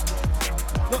hot.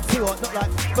 Not too hot, not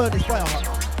like furnace fire hot.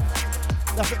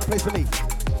 That's not the place for me.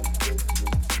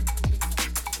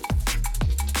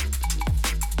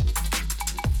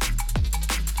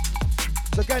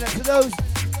 So going out to those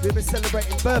who've been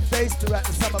celebrating birthdays throughout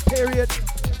the summer period,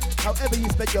 however you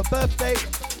spend your birthday.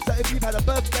 So if you've had a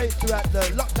birthday throughout the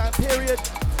lockdown period,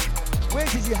 where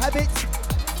did you have it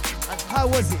and how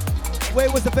was it? Where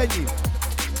was the venue?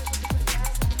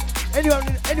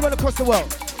 Anyone across the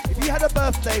world, if you had a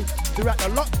birthday throughout the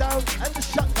lockdown and the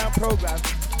shutdown program,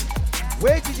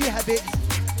 where did you have it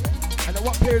and at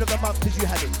what period of the month did you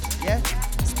have it? Yeah?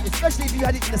 Especially if you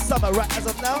had it in the summer, right as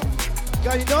of now.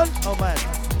 Going on? Oh man.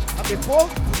 And before?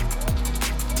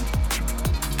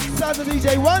 Sound of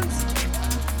DJ ones?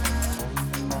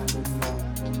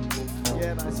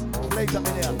 Yeah man, flames up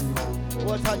in here.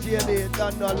 What a GME,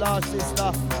 done no last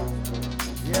sister.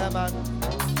 Yeah man.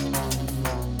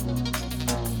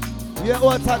 Yeah,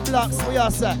 what a blocks, we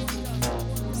are sir.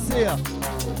 See ya.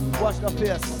 Watch the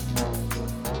face.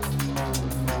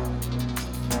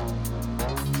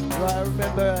 Right, I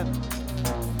remember,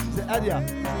 is it Adia?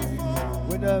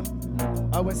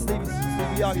 When Stevie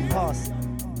Yagi passed,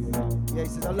 yeah, he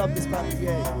says, I love this band,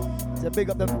 yeah. He said, big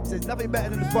up the, he says, nothing better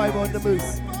than the 5 on the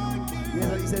moose.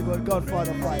 Yeah, he said, well,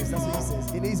 Godfather 5, that's what he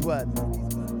says, in his word.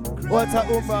 One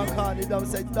time, Umar Khan, he done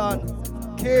said, done.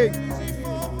 King.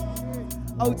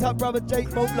 Old top brother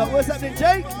Jake Montlock. What's happening,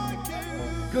 Jake?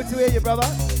 Good to hear you, brother.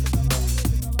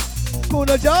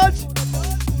 Corner George.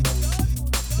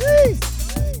 Jeez.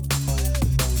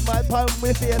 My palm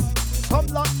with fierce. Come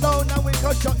lock down and we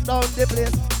can shut down the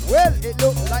place. Well, it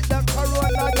look like the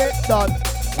corona get done.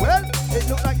 Well, it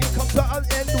look like it comes to an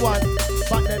end one.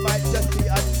 But there might just be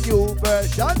a new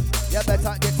version. You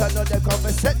better get to know them come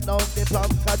and set down the plan.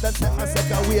 Cause them set a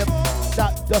second wave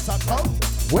that doesn't come.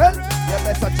 Well, you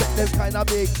better check them kind of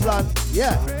big plan.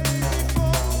 Yeah.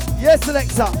 Yes,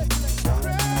 selector.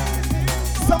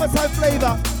 Summertime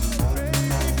flavor.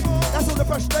 That's all the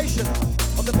frustration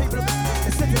of the people,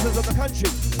 the citizens of the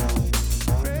country.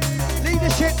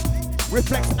 Leadership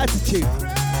reflects attitude.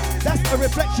 That's a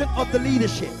reflection of the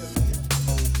leadership.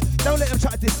 Don't let them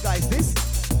try to disguise this.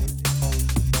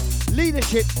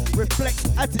 Leadership reflects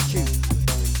attitude.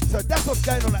 So that's what's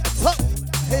going on at the top.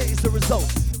 Here is the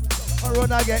result.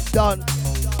 Corona get done.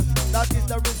 That is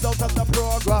the result of the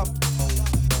program.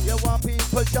 You want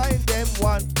people join them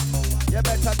one. You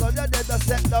better go there to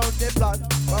set down the plan.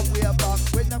 From way back,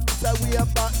 when them say we are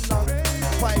back now.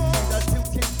 5 feet and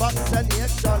 2 king box and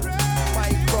nation.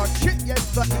 5 for shit, yes,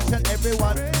 for each and every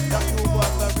one. That you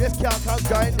want the risk can't come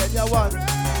join, then you want.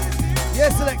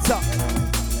 Yes, selector.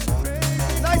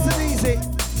 Nice and easy.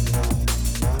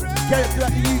 Get it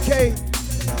throughout the UK.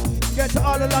 Get to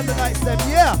all the Londonites then,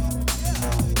 yeah.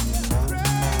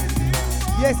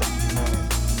 Yes,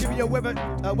 giving you a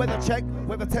weather check,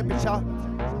 weather temperature.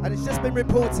 And it's just been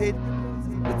reported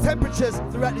the temperatures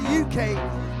throughout the UK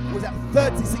was at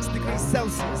 36 degrees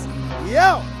Celsius.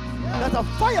 Yo, that's a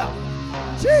fire.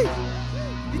 Gee,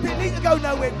 you didn't need to go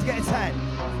nowhere to get a tan.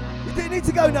 You didn't need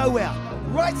to go nowhere.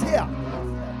 Right here.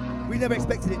 We never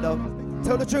expected it though.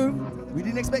 Tell the truth, we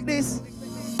didn't expect this.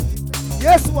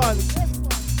 Yes, one.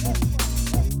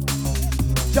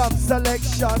 Jump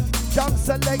selection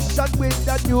with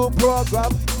the new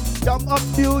program. Jump up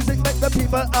music, make the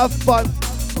people have fun.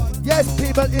 Yes,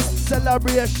 people, it's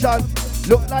celebration.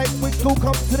 Look like we could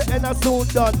come to the end and soon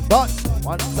done. But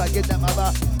once I get them have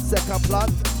a second plan,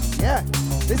 yeah,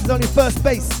 this is only first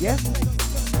base, yeah?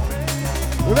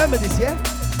 Remember this, yeah?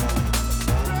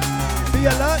 Be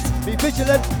alert, be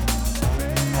vigilant,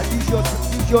 and use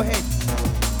your head.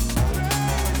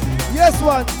 Yes,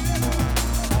 one.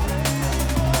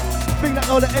 Bring that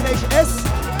all the NHS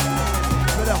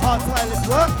for the hard tireless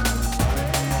work.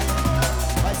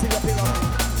 I see your pick up.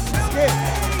 Skip.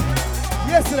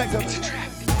 Yes, selector.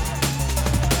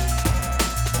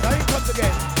 Now he comes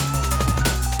again.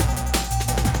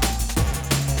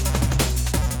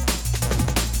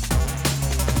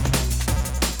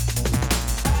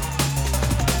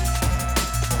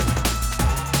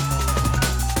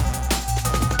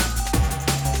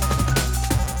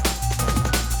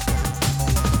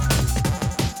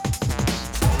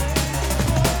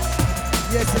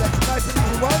 Yes, selector. Nice and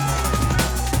easy ones.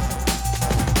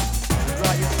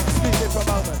 Right, you excuse me for a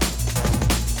moment.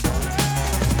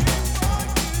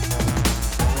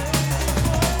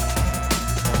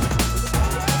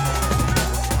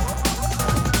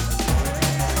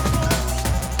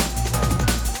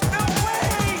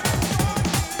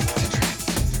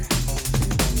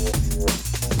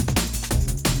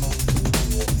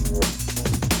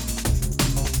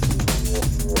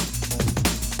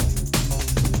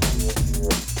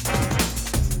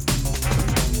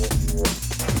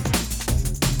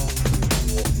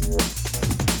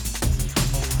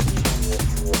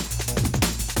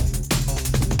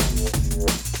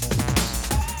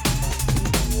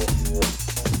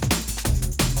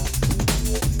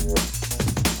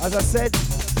 As I said,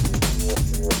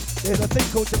 there's a thing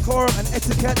called decorum and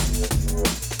etiquette.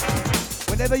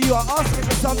 Whenever you are asking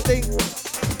for something,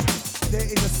 there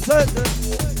is a certain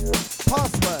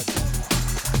password.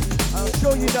 I'm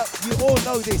sure you all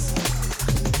know this.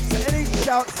 So any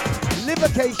shouts,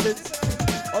 livocations,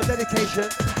 or dedication,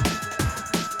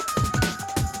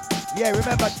 yeah,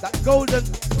 remember that golden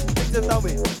thing to know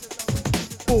it.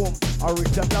 Boom,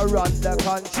 original run the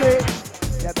country.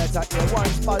 You better hear one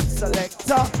spot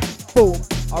selector. Boom,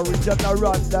 original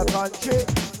run the country.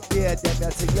 Yeah, they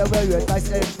better hear where we nice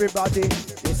everybody.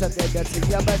 Yes, and they better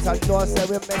hear better know say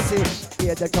we messy.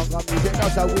 Yeah, the jungle music now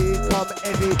so we come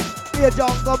heavy. Yeah,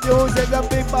 jungle music them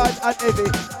big bad and heavy.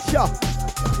 Sure.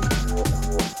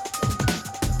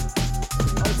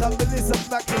 I'll tell the list of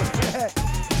mackerel. Yeah,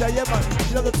 so yeah man,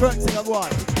 you know the twerk thing I'm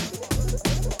one.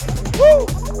 Woo!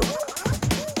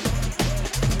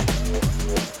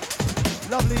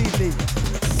 Lovely evening.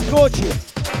 Scorching.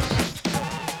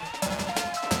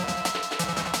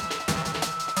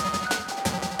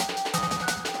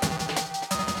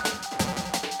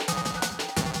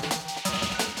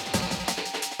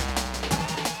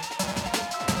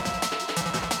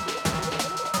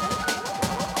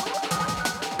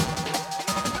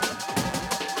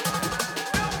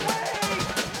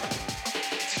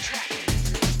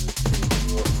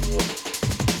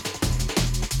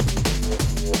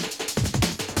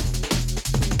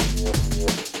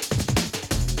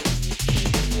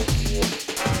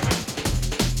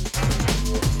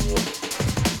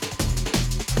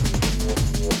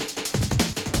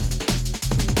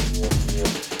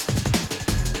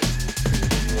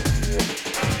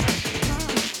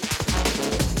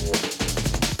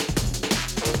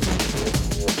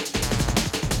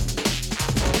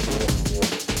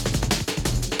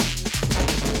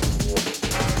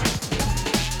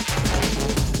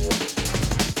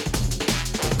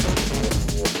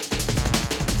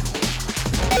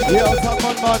 Yeah, I'll tap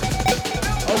man.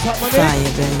 I'll tap money.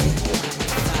 Fire, baby.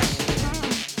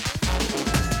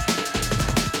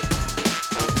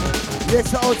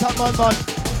 Yes, I'll tap man.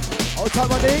 I'll tap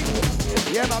money.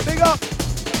 Yeah, man, big up.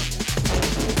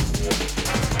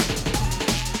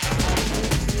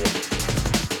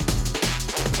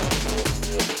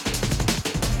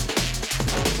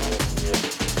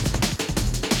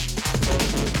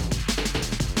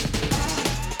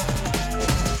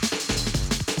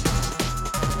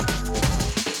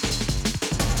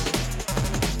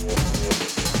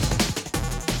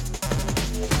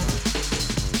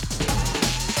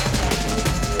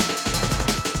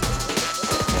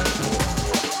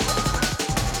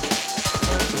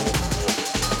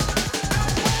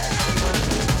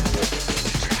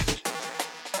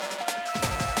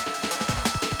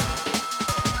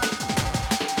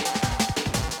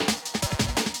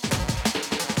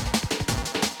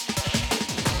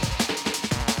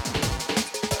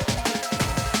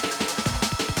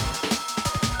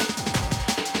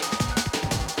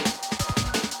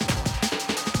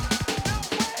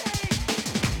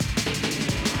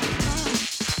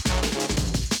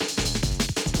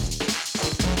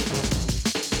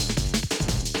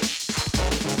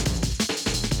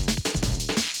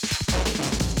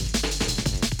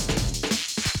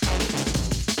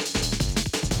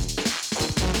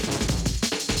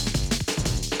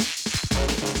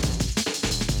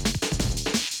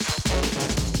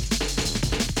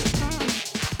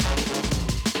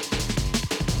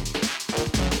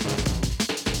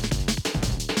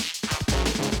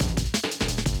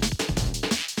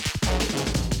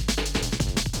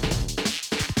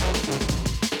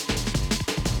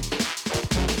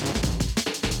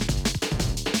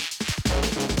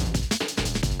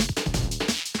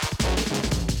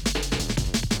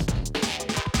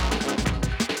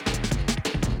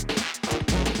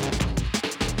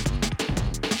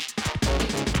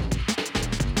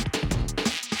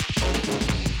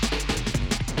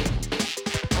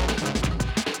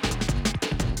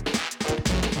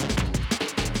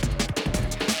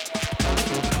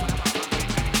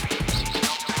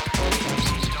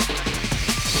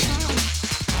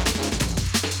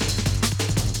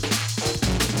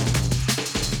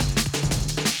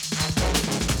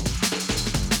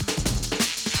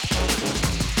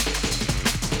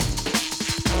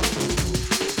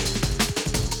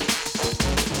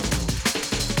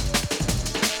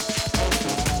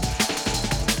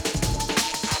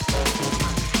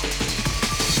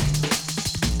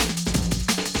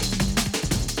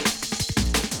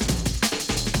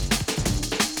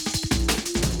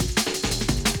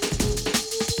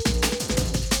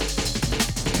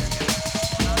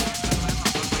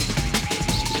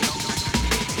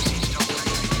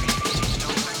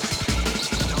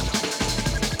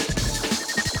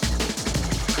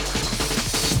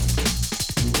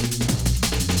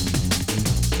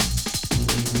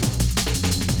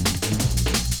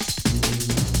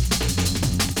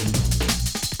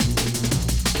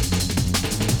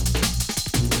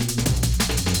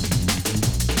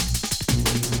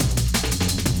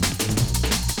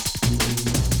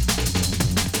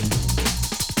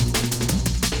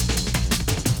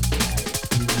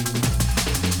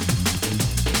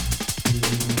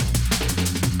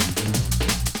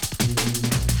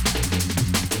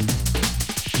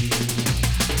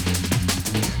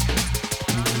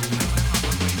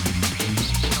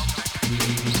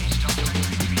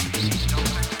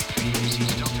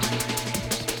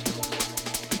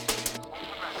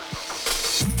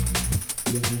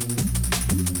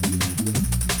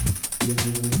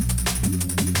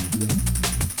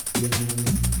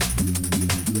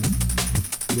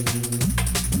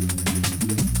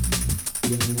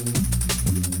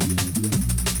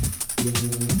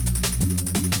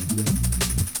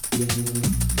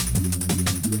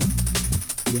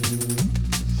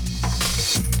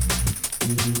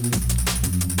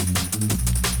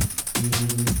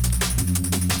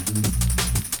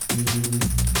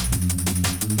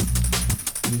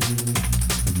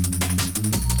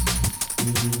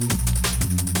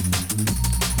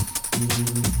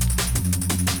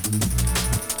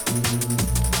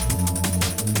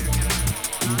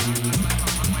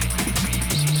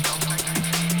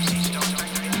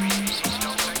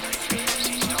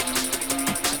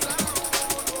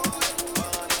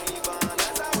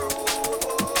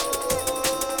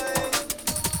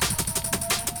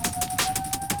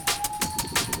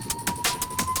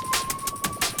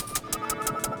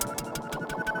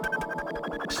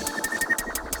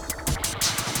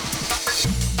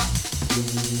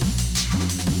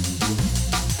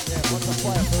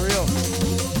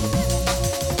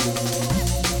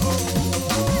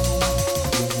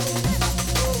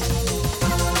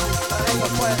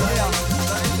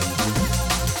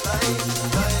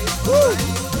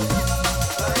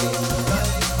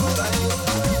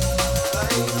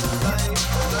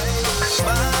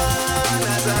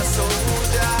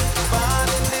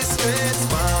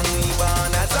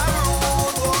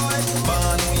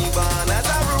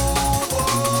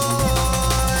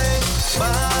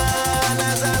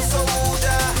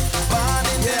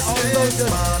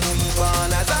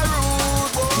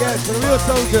 Yes, the real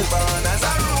soldiers.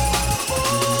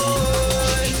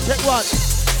 Check one.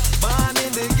 Born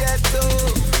in the ghetto,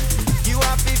 you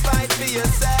have to fight for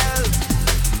yourself.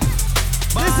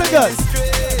 Listen good.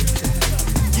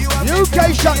 UK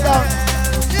shut down.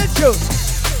 Get you.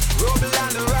 Rubble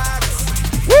on the rocks.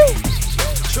 Woo.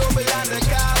 Trouble on the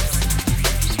cops.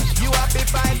 You have to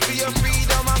fight for your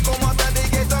freedom and come out of the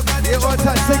ghetto. You want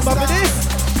to sing about this?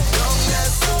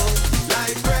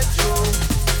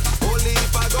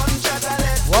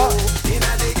 What?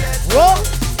 What?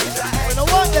 I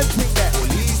don't want them thing there.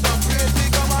 Police not afraid to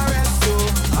come arrest you.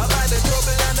 Avoid the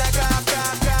trouble and the cop.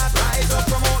 Rise up,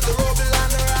 promote the rubble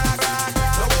and the rock.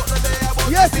 No what the day about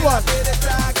yes, one.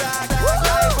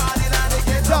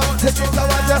 Jump to this, I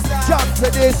want to jump to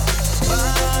this.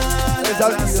 There's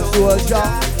a real soldier.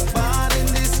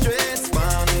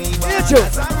 Hear you.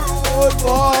 Good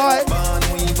boy.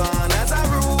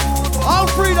 All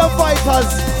freedom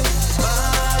fighters.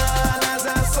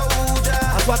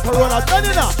 What Corona done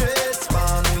enough?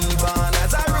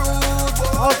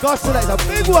 Oh gosh, so that's a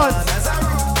big one.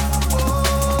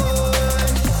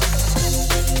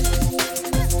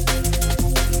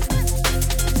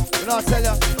 You know I tell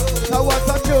you, so what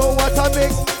a tune, what a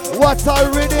mix, what a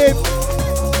rhythm.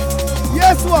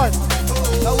 Yes one.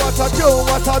 So what a tune,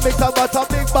 what a mix, and what a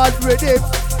big bad rhythm.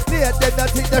 Here them that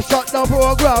think the shot down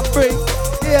program bring.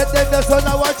 Here them the son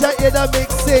I want you in the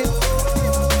mixing.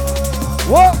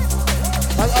 What?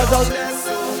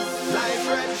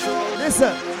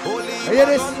 Listen, you hear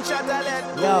this?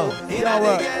 Yo,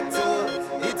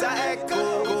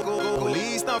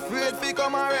 Police not afraid to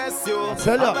come arrest you.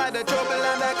 Tell you.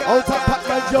 Out to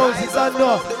Pac-Man Jones is on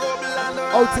north.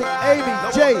 Out to Amy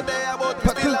J.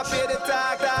 Pakuch.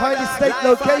 Find the state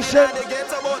location.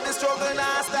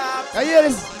 You hear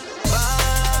this?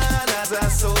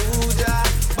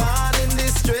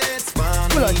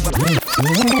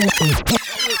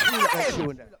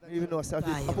 Even though I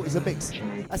thought it's a mix.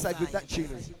 That's how good that tune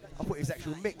is. I thought it was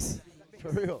actual mix.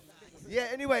 For real. Yeah,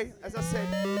 anyway, as I said,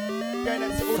 going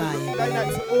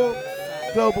out to all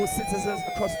global citizens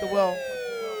across the world,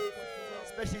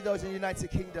 especially those in the United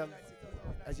Kingdom.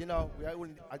 As you know,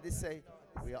 I did say,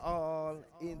 we are all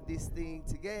in this thing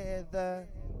together.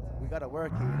 We gotta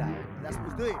work it out. That's what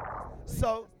we're doing.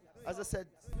 So, as I said,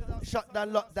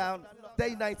 shutdown, lockdown,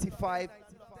 day 95.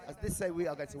 As they say, we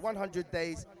are going to 100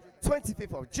 days,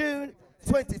 25th of June,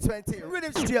 2020.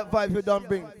 Rhythm Street 5IVE we don't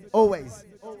bring. Always,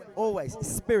 always,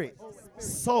 spirit,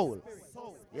 soul.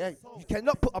 Yeah, you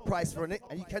cannot put a price on it,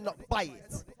 and you cannot buy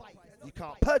it. You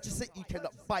can't purchase it, you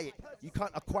cannot buy it. You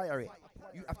can't acquire it.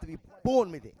 You have to be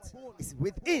born with it. It's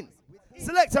within.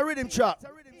 Select a rhythm chart.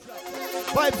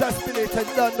 Vibes and spirit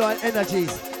and non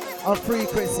energies and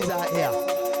frequencies out here.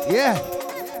 Yeah.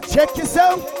 Check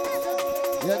yourself.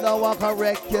 You know what can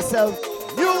wreck yourself.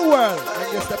 New world.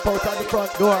 And you step out on the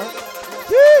front door.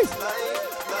 Jeez.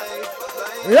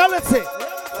 Reality.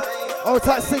 Out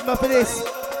at Sigma for this.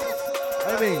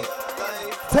 I mean,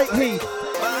 take heed.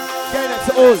 Getting it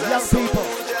to all young people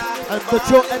and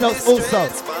mature adults also.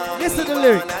 Listen to the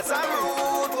lyrics.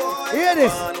 Hear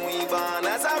this.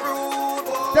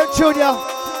 Them Junior.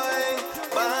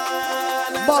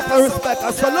 Mark and respect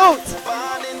and salute.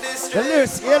 The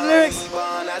lyrics, hear the lyrics.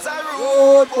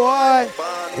 Good boy.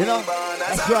 You know,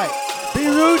 that's right. Be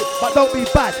rude, but don't be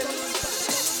bad.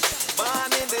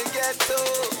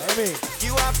 I mean,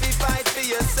 you have to fight for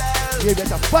yourself. You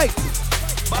better fight.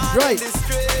 That's right.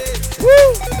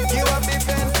 Woo! You have to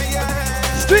fend for your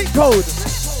head. Street code.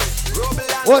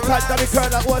 What type Danny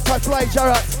Kerner? What type Fly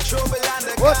Jarrett?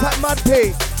 What type Mad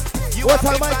P? What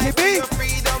type Mikey B?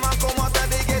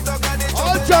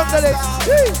 All journalists.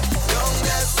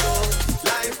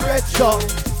 Red shot.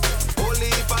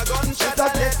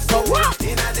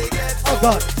 Oh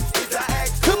God.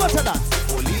 Too much of that.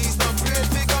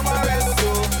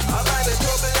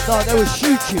 No, they will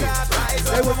shoot you.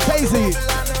 They will taser you.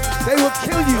 They will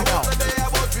kill you now.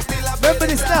 Remember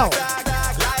this now.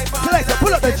 Selector,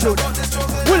 pull up the children.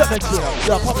 Pull up the children.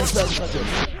 Yeah, public service subject.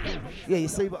 Yeah, you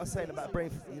see what I'm saying about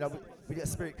brain, you know, when your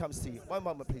spirit comes to you. One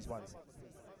moment, please, ones.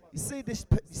 You see this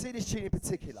tune in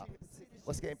particular,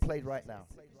 what's getting played right now.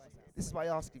 This is why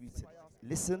I ask you to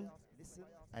listen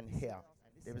and hear.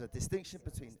 There is a distinction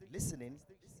between listening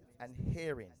and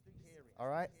hearing. All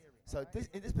right? So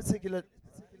in this particular,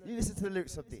 you listen to the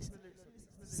lyrics of this.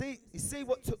 You see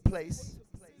what took place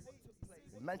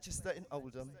in Manchester, in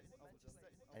Oldham,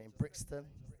 and in Brixton,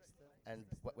 and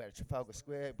where Trafalgar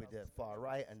Square with the far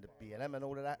right and the BLM and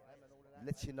all of that.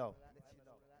 Let you know,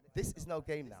 this is no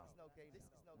game now.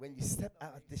 When you step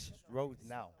out of this road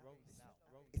now,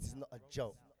 it is not a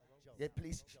joke. The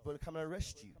police will come and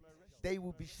arrest you. They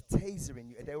will be tasering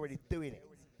you, and they're already doing it.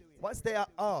 Once they are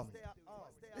armed,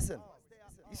 listen.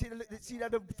 You see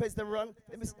that the phase them run?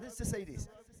 Let's just say this.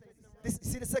 You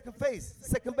see the second phase,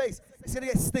 second base. It's gonna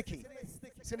get sticky.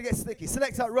 It's gonna get sticky.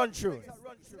 Select out run tune.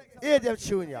 Hear them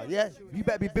tune, y'all. Yeah, you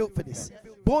better be built for this.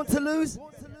 Born to lose,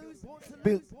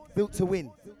 built to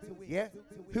win. Yeah.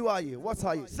 Who are you? What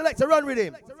are you? Select a run with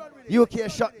him. UK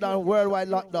shutdown, worldwide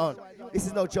lockdown. This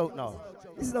is no joke now.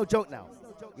 This is no joke now.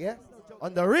 Yeah.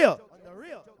 On the real.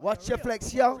 Watch your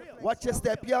flex, yo. Watch your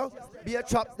step, yo. Be a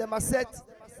trap, them a set.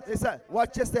 Listen,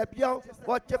 watch your step, yo.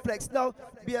 Watch your flex now.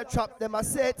 Be a trap, them a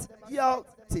set, yo.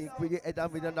 Think with your head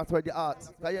and with not with the art.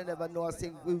 Cause you never know a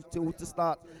thing who to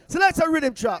start. So let's a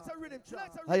rhythm trap.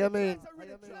 How you mean?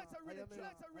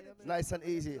 Nice and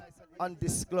easy.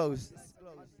 Undisclosed.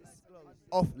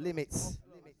 Off limits.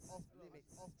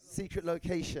 Secret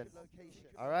location.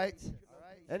 Alright?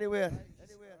 Anyway,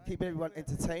 keep everyone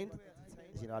entertained.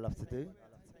 As you know I love to do.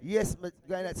 Yes,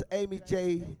 going out to Amy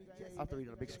J. I have to read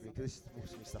on the big screen because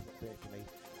there's more stuff up there for me.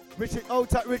 Richard, old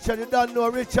type Richard, you don't know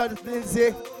Richard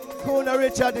Lindsay. Corner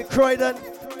Richard in Croydon.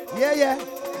 Yeah.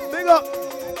 Big up.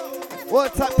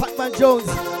 Old type Pac-Man Jones.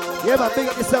 Yeah, man, big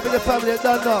up yourself and your family, you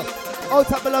don't know. Old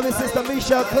type beloved sister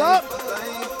Michelle Clark.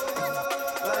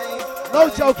 No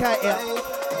joke out here.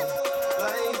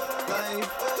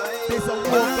 There's a war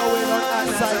going on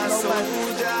outside, no man.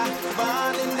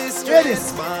 Hear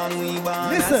this.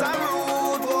 Listen.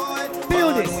 Feel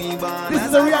this. This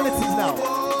is the realities now.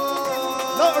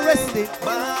 Not arrested,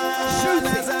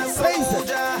 shooting, tasing.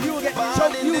 You will get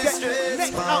choked, you will get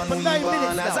necked out for 9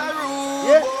 minutes now.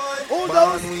 Yeah? All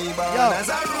those? Yo.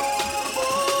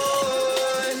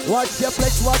 Watch your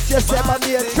flex, watch your step on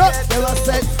the truck. They were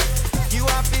said. You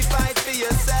have to fight for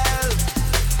yourself.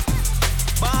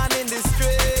 Born in the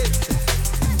street.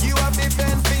 You have to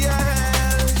fend for your health.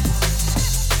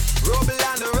 Rubble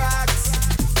on the rocks.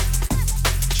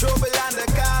 Trouble on the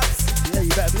cops. Yeah, you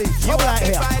better believe. Trouble out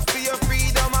here. Fight for your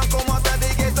freedom and come out and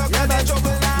they get up. Yeah, man.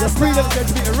 Your freedom is going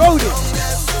to be eroded.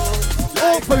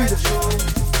 All freedom.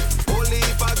 Only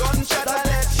if a gunshot I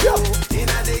let you. In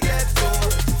a the ghetto.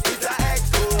 It's a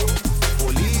echo.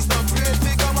 Police not afraid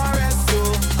to come arrest you.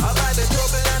 Avoid the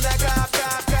trouble and the cop.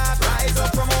 Rise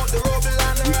up, promote the rubble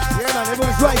and the rock. Yeah, man.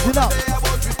 Everybody's rising up.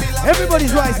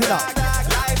 Everybody's rising up.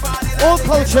 All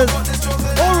cultures,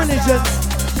 all religions,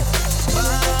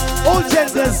 all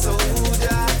genders,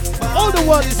 all the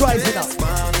world is rising up.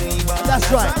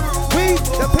 That's right. We,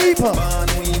 the people,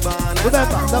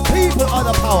 remember, the people are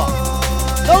the power.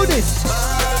 Know this.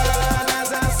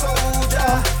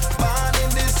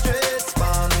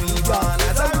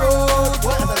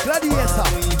 What as a gladiator?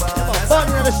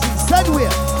 Burning on the streets, said we.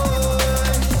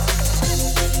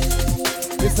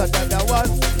 This and that one.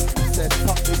 Said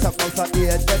pop this up out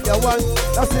here, then you one.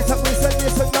 That's it up, we said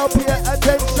this and now pay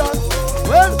attention.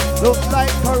 Well, look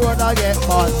like Corona get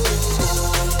on.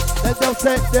 Then they'll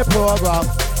set the program.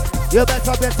 You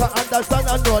better understand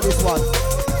and know this one.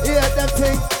 Hear them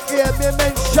thing, hear me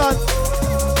mention.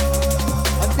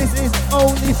 And this is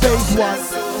only phase one.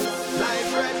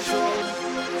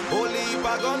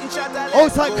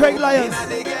 Old tight Craig Lions.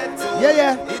 Yeah,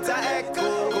 yeah.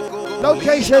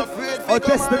 Location or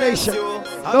destination.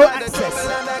 No access.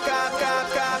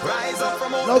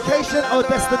 Location or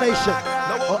destination.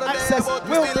 Or access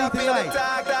will be denied.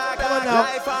 Come on now.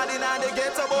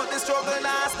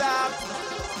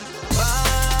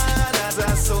 As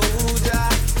a soldier,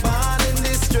 born in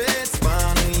the streets,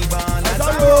 born as a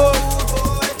road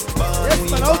boy. Yes,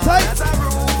 man, hold tight.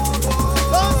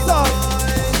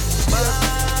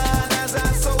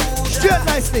 Straight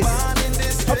niceness.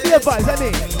 I'll be advised, I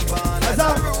mean. As a,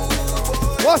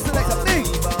 what's the next thing?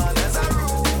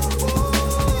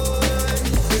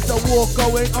 There's a war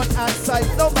going on outside,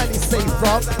 no man is safe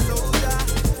from.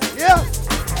 Yeah.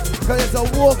 Because there's a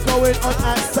war going on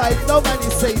outside, no man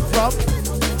is safe from.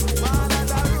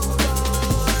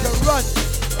 You can run,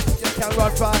 you can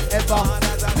run forever.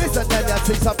 Listen, then you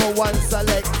take up for one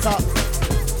selector.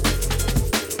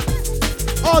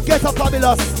 Oh, get up,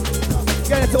 fabulous.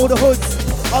 Get into all the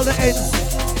hoods, all the ends.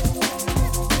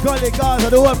 Gully guards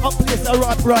and the whole upplace are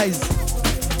uprise.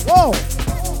 Whoa!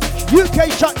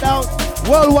 UK shutdown,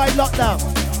 worldwide lockdown.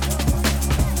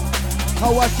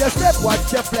 Now watch your step,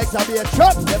 watch your flex, I'll be a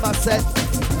trap, them I said.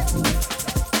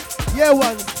 Yeah,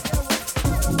 one.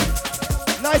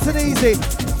 Nice and easy.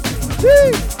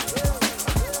 Gee!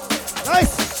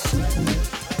 Nice.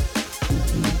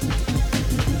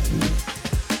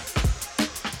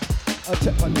 I'll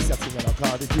check on this thing on our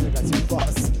car, the feeling got too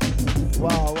fast.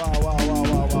 Wow.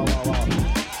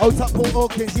 Out up Paul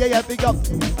Hawkins, yeah, big up.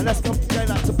 And that's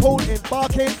going out to Paul in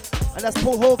Barking. And that's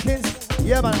Paul Hawkins.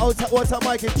 Yeah, man, out up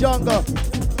Mike in Jungle.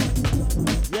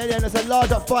 Yeah, there's a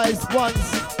large up 5s,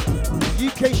 1s.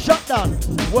 UK shutdown,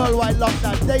 worldwide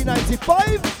lockdown, day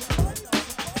 95.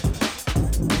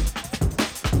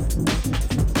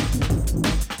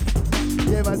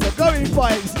 Yeah, man, so going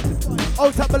 5s.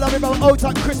 Out up beloved bro, out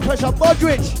up Chris Pressure,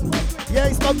 Modric. Yeah,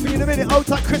 he's not for you in a minute,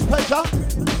 out up Chris Pressure.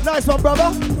 Nice one,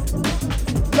 brother.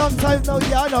 Long time no,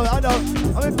 yeah, I know.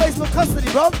 I'm in Facebook custody,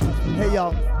 bro. Hey,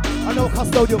 yo, I know what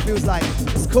custodial feels like.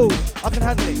 It's cool, I can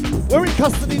handle it. We're in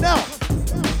custody now.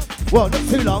 Well, not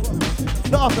too long.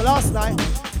 Not after last night.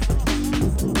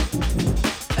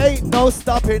 Ain't no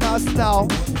stopping us now.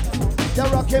 You're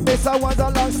rocking me someone's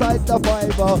alongside the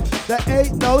 5-0. There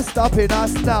ain't no stopping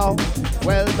us now.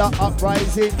 Well, the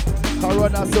uprising,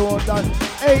 Corona zone done.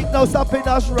 Ain't no stopping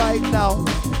us right now.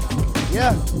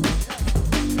 Yeah.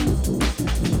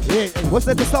 Yeah, what's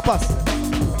there to stop us?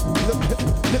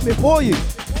 Look before you.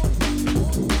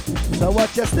 So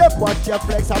watch your step, watch your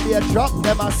flex, I'll be a drop,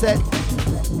 them I said.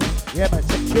 Yeah, man,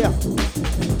 check here.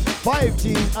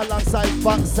 5G alongside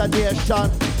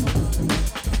vaccination.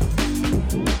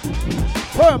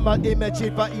 Permanent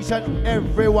imaging for each and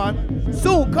everyone.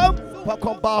 So come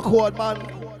barcode, man.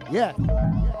 Yeah.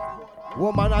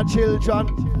 Woman and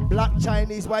children, black,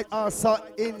 Chinese, white, also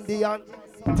Indian,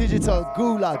 digital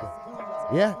gulag.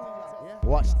 Yeah.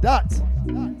 Watch that.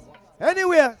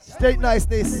 Anywhere, straight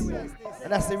niceness.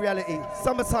 And that's the reality.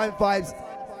 Summertime vibes,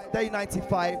 day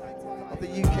 95 of the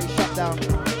UK shutdown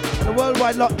and the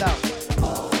worldwide lockdown.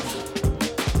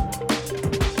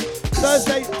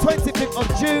 Thursday, 25th of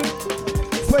June,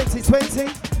 2020.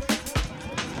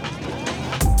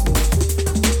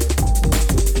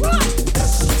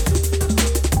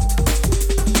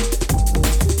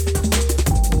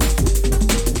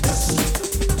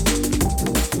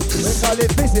 We call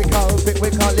it physical fit, we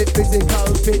call it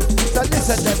physical fit. So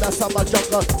listen then, that's summer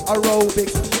jungle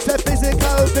aerobics. Say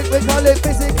physical fit, we call it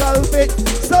physical fit.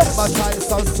 Summertime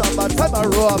sound, summertime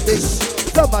aerobics.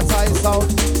 Summertime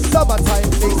sound, summertime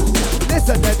mix.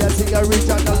 Listen then, that's the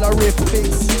original riff mix.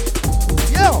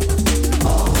 Yo!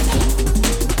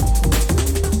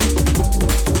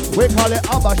 We call it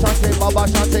Abba Shanti, Baba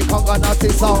Shanti, Conga Nati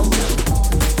sound.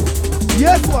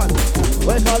 Yes, one.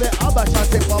 We call it Abba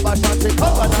Shanti, Baba Shanti,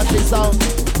 Conga Nati sound.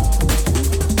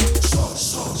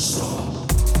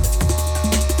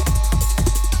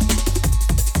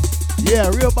 Yeah,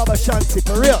 real Baba Shanti,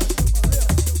 for real.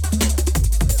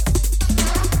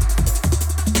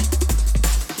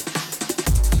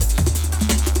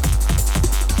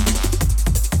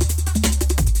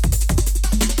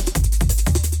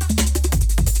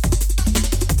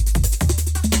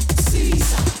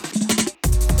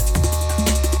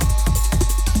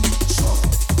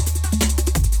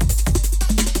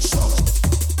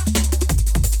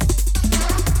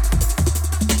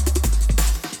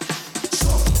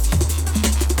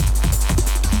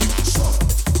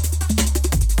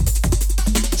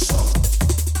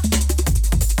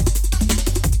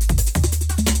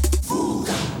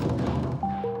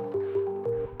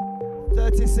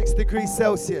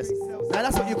 Celsius. Now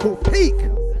that's what you call peak.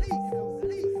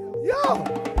 Yo!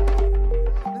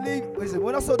 Listen,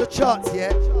 when I saw the charts,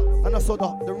 yeah, and I saw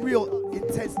the real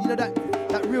intense, you know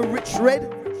that real rich red,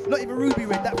 not even ruby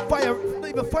red, that fire, not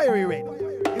even fiery red.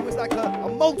 It was like a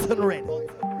molten red,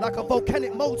 like a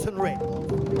volcanic molten red.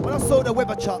 When I saw the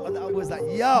weather chart, I was like,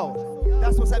 yo,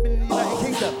 that's what's happening in the United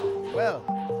Kingdom. Well,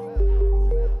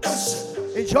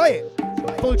 enjoy it,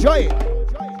 enjoy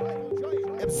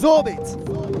it, absorb it.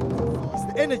 It's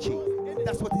the energy.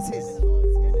 That's what this is.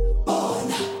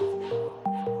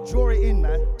 Draw it in,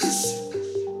 man.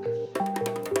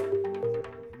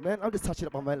 Man, I'm just touching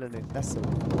up my melanin. That's all.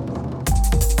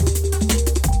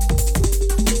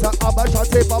 So Abba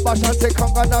Shante, Baba Shante,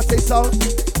 Conga Nate sound.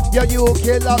 Yeah, you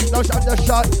okay, lockdown, shut the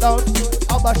shut down.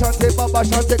 Abba Shante, Baba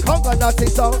Shante, Conga Nate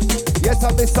sound. Yes,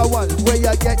 I miss a one. Where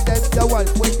you get them, the one.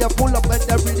 When you pull up and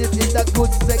they read it in the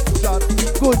good section.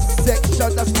 Good section,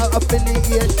 that's our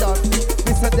affiliation.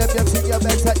 Listen them, you think you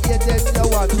better hear them, you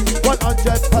want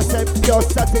 100% pure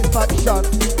satisfaction.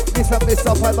 Listen,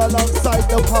 Mr. 5 alongside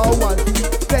the power one.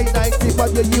 Day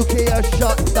 95, your UK are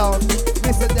shut down.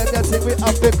 Listen them, you think we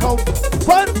have become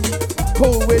fun.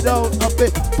 Cool, we don't have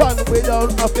it. Fun, we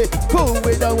don't have it. Cool,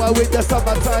 we don't want with the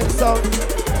summertime sound.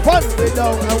 Fun, we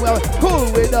don't, and we're cool,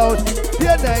 we don't.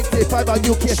 Day 95, our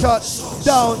UK shut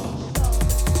down.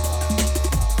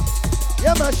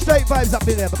 Yeah, man, straight vibes up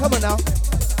in there, but come on now.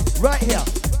 Right here,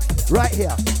 right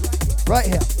here, right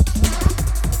here.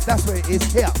 That's where it is,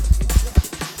 here.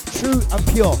 True and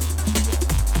pure.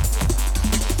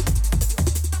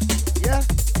 Yeah?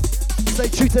 Stay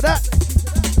true to that.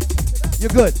 You're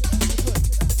good.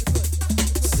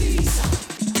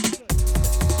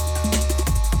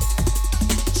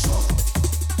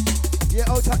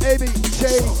 Yeah, Ota, Amy,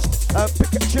 Shay,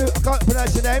 Pikachu, I can't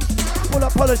pronounce your name. Full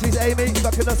apologies, Amy, if I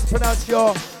can just pronounce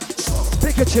your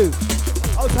Pikachu.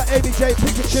 Ota, Amy, J,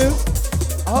 Pikachu.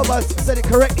 I hope I said it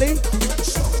correctly.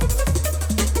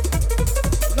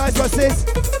 Nice one, sis.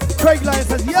 Craig Lyons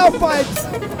says, yeah,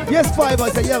 5. Yes, 5. I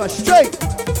say, yeah, man, straight.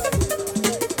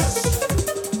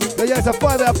 So, yeah, it's a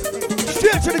 5 up.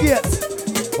 Straight to the gates.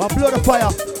 I'll blow the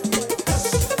fire.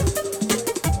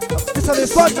 This having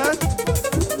fun, man.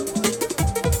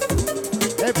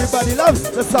 Everybody loves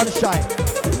the sunshine.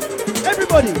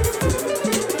 Everybody.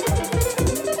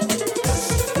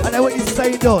 And then what you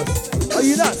say indoors. Are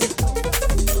you nuts?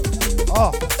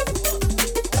 Oh.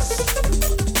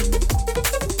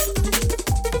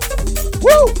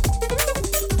 Woo!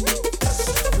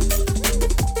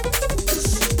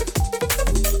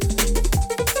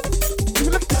 You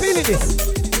look feeling this.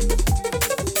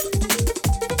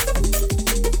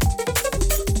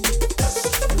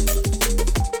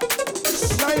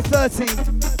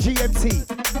 GMT,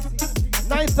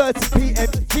 9:30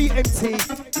 PM GMT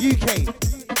UK.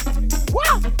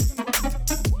 What?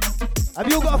 Have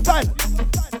you all got a fan?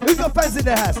 Who's got fans in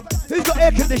their house? Who's got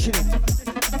air conditioning?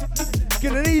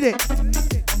 Gonna need it.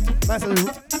 Man, so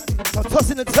I'm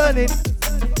tossing and turning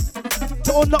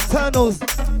to all nocturnals,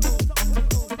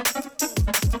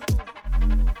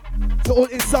 to all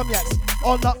insomniacs,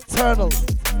 all nocturnals.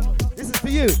 This is for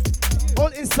you,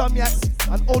 all insomniacs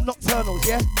and all nocturnals,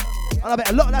 yeah? And I bet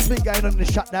a lot of that's been going on in the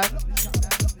shutdown.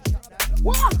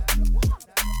 What?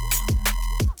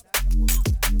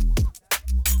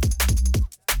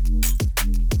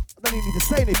 I don't even need to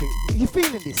say anything. You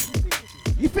feeling this?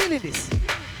 You feeling this?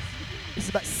 This is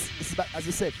about, as I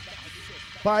said,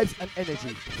 vibes and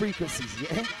energy, frequencies,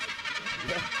 yeah?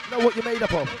 Yeah. Know what you're made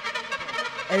up of?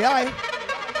 AI.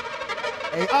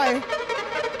 AI.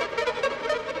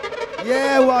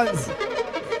 Yeah, ones.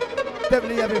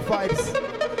 Definitely having vibes.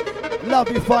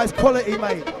 Love your vibes, quality,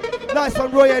 mate. Nice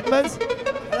one, Roy Edmonds.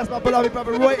 And that's my beloved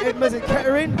brother, Roy Edmonds in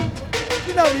Kettering.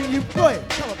 You know, you Roy,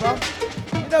 come on, bro.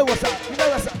 You know what's up. You know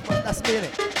that's me,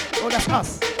 innit? Or that's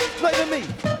us. Not even me.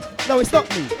 No, it's not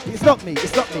me. It's not me.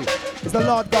 It's not me. It's the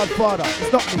Lord God Father.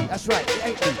 It's not me. That's right. It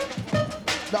ain't me.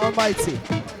 The Almighty.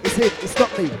 It's him. It's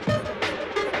not me.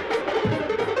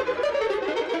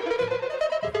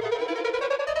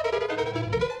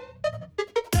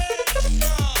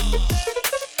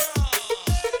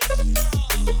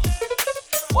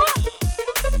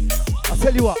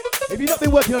 Tell you what, if you've not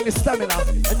been working on your stamina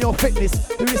and your fitness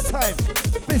through this time,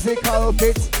 physical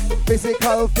fit,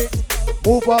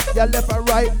 move up your left and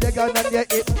right leg and on your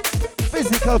hip.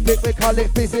 Physical fit, we call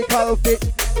it physical fit.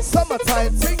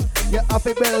 Summertime thing, you have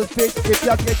to well fit. If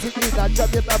you're getting in and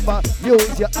jump your number,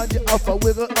 use your hand, you have to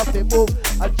wiggle up the move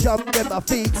and jump them a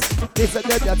feet. This and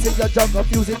them, you take your jump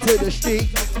confusing to the street.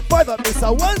 5 of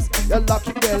Mr. Ones, you're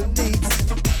lucky well neat.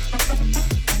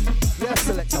 Yeah,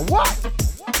 selector, what?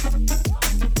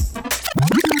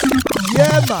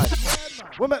 Yeah, man.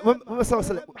 When someone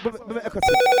select,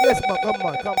 yes, man,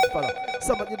 come, fella.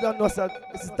 Someone you don't know, sir.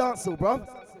 This is dancehall, bro.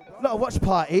 Not a watch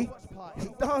party. It's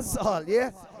dancehall, yeah.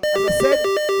 As I said,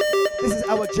 this is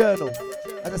our journal.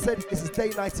 As I said, this is day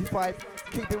 95.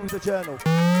 Keep it with the journal.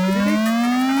 If you need.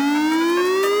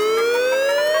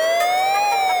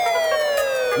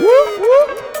 Whoop whoop.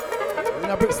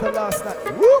 And I Brixton last night.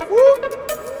 Whoop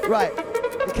whoop. Right.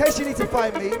 In case you need to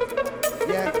find me,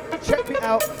 yeah, check me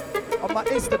out on my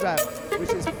Instagram, which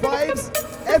is 5IVES,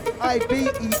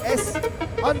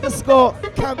 FIVES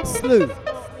 _ Camp Slew.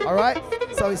 Alright?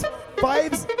 So it's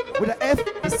 5IVES with an F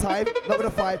this time, not with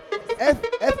a 5.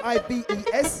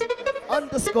 FIVES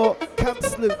 _ Camp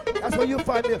Slew. That's where you'll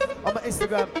find me on my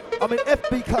Instagram. I'm in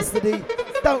FB custody.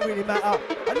 Don't really matter.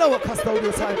 I know what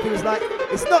custodial time feels like.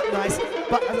 It's not nice,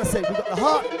 but as I said, we've got the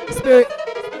heart, the spirit,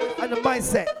 and the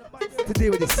mindset to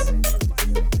deal with this.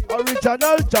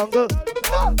 Original jungle.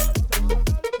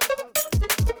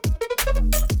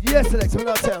 Yes, Alex, we're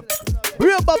not tell.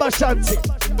 Real Baba Shanti.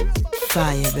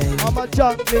 Fire, baby. I'm a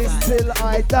junglist till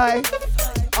I die.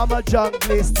 I'm a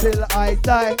junglist till I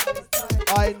die.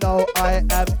 I know I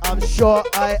am, I'm sure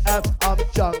I am. I'm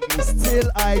junglist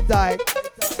till I die.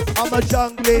 I'm a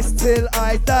junglist till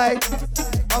I die.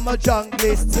 I'm a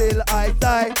junglist till I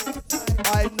die.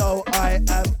 I know I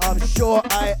am, I'm sure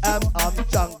I am. I'm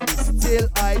junglist till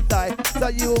I die. So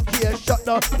you can shut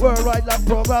down worldwide land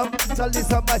program. So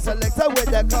listen my selector where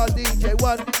they call DJ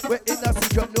One. We're in a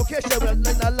secret location, we're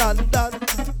in a London.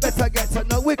 Better get to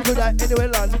know we could have anywhere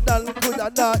London. Could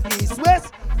have not East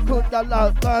West. Could have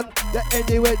London. Yeah,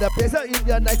 anyway the place in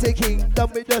the United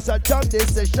Kingdom. We just a jump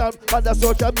this session on the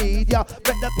social media.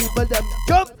 Make the people them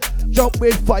jump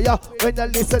with fire. When you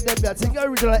listen them, you think you're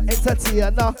original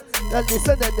entertainer. You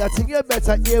listen them, you think you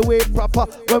better hear way proper.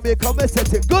 When we come and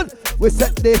set it good, we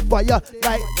set the fire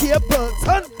like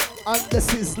Capleton and the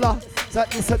Sizzler. So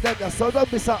listen them, you so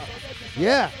don't miss out.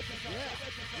 Yeah,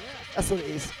 that's what it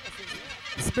is.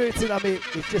 The spirit in me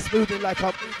is just moving like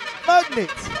a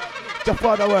magnet. Your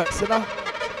father works, you know.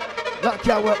 That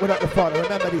can't work without the father.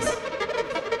 Remember this.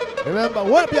 Remember,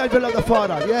 work behind the love of the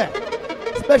father, yeah.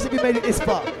 Especially if you made it this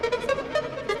far.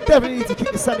 Definitely need to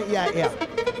keep the sanity out here.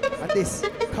 And this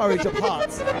courage of heart.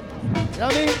 You know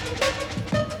what I mean?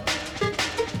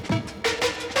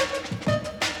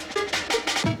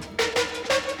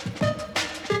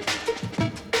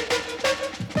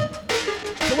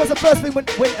 So what's the first thing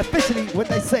when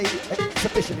they say, it's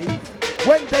officially,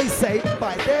 when they say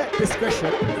by their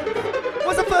discretion,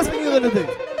 what's the first thing you're gonna do?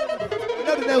 You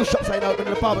know the nail shops ain't open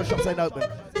and the barber shops ain't open.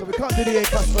 So we can't do the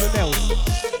haircuts for the nails.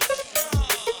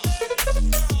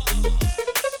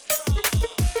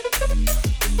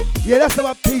 Yeah, that's the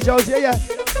one, P-Joes, yeah.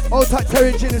 Old type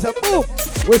Terry Gin is a boom.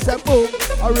 We said boom.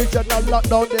 Original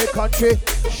lockdown the country.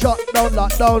 Shut down,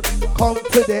 lockdown, come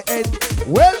to the end.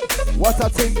 Well, what a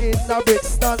thing in a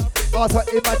Brixton. Also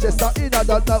in Manchester, in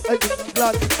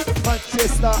England.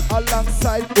 Manchester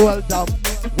alongside Oldham.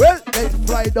 Well, they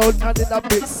fly down and in a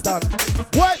Brixton.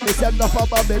 Why? They say enough of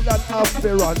Babylon have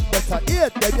to run. Better hear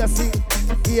them you sing,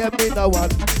 hear me no one.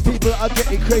 People are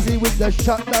getting crazy with the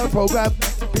shutdown program.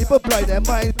 People blind their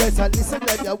mind, better listen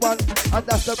them you want. And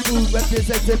that's the true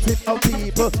representative of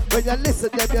people. When you listen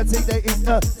them you think there is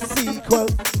a sequel.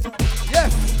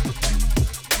 Yes.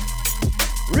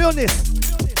 Realness.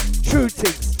 True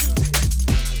things.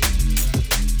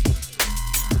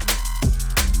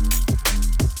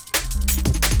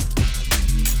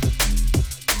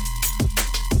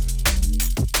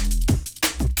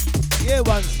 Yeah,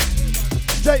 ones.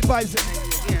 Straight vibes.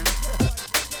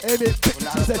 Amy,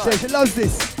 she loves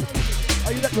this.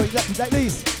 Oh, you like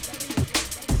these?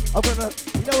 I'm gonna,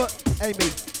 you know what, Amy?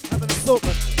 I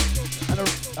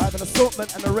have an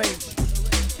assortment and a range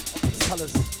of these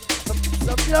colours. Some,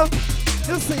 you know,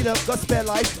 you'll see them. Got spare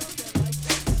life.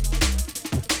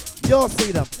 You'll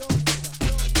see them.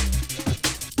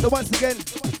 So once again,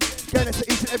 going out to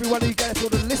each and every one of you, going out to all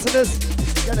the listeners,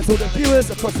 going out to all the viewers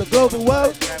across the global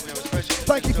world.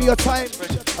 Thank you for your time.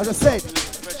 As I said,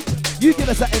 you give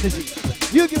us that energy.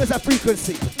 You give us that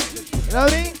frequency. You know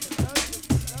what I mean?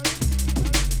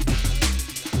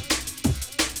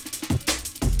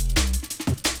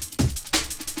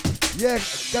 Yeah,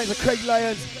 guys are Craig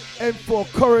Lyons, M4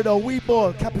 Corridor,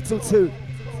 Weeborn, Capital 2.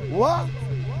 What?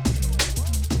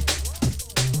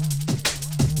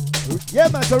 Yeah,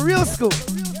 man, it's a real school.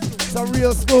 It's a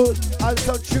real school and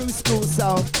some true school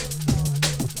sound.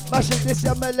 Mashing this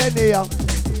young millennium.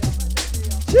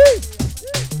 Jeez.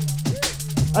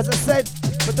 As I said,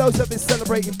 for those that have been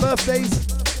celebrating birthdays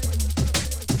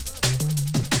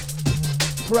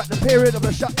throughout the period of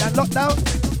the shutdown lockdown,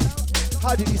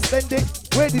 how did he spend it?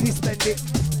 Where did he spend it?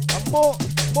 And more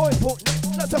more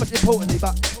important, not so much importantly,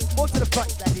 but more to the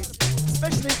fact that it's,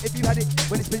 especially if you had it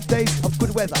when it's been days of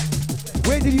good weather.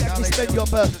 Where did you actually spend your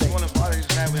birthday?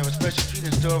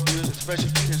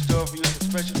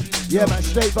 Yeah, man,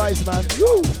 straight vibes, man.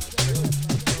 Woo!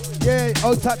 Yeah,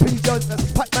 old type P. Jones,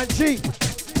 that's Pac-Man G.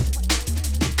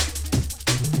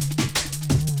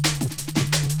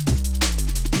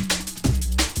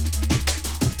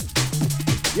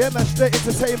 Yeah, man, straight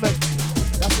entertainment.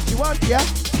 That's what you want, yeah?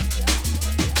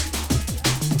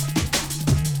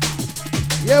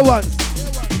 Yeah, ones.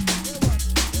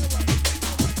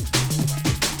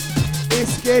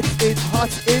 It's getting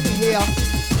hot in here.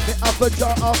 Me have a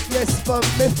jar of yes from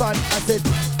me fan. I said,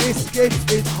 it's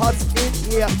getting hot in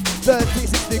here.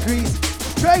 36 degrees.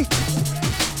 Straight.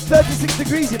 36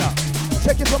 degrees, you know.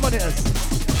 Check it from monitors.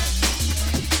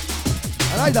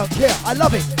 And I don't care. I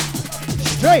love it.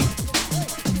 Straight.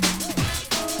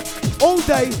 All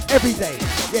day, every day.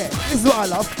 Yeah, this is what I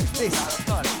love. This.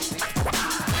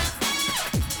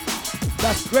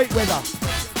 That's great weather.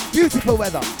 Beautiful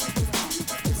weather.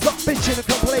 Stop bitching and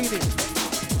complaining.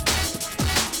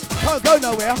 Can't go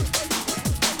nowhere.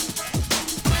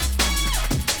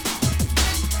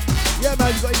 Yeah,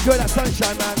 man, you got to enjoy that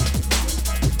sunshine, man.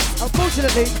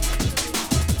 Unfortunately,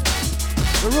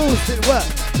 the rules didn't work.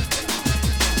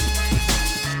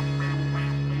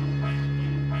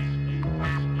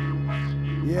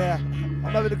 Yeah,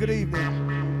 I'm having a good evening,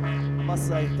 I must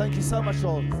say. Thank you so much,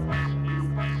 all.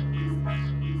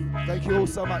 Thank you all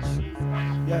so much.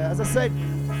 Yeah, as I said,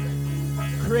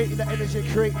 creating that energy,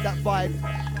 creating that vibe.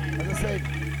 As I said,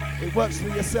 it works for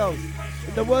yourselves.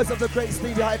 In the words of the great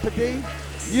Stevie Hyper D,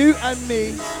 you and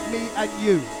me and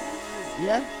you.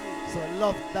 Yeah? So I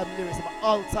love that lyrics. It's my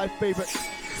all-time favorite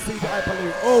Stevie Hyper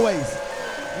lyric. Always.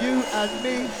 You and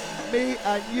me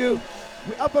and you.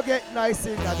 We up again nice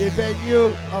in the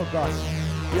venue. Oh gosh.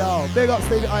 Yo, big up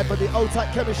Stevie Hyper, the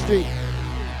old-type chemistry.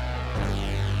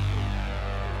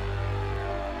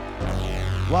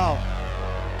 Wow.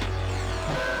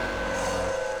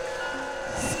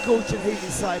 Scorching heat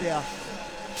inside here.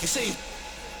 You see.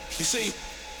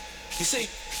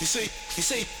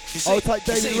 Old type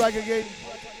David Rag again.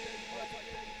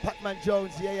 Pac-Man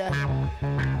Jones, yeah.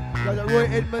 Got the Roy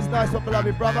Edmonds, nice one,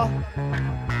 beloved brother.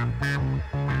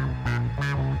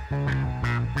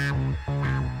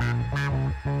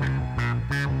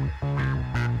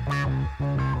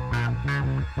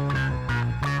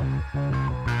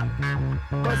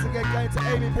 Once again, going to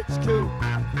Amy Pikachu.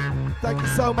 Thank you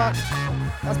so much.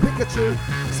 That's Pikachu.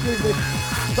 Excuse me.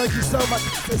 Thank you so much,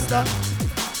 sister.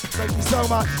 Thank you so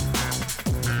much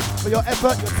for your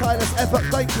effort, your tireless effort.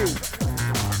 Thank you.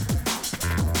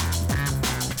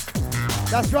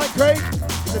 That's right, Craig.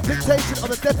 It's a dictation of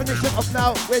the definition of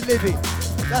now we're living.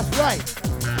 That's right.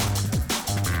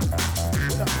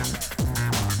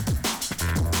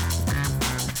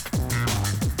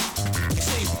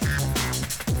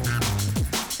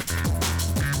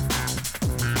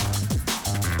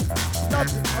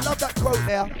 I love that quote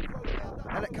there,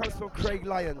 and it comes from Craig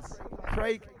Lyons.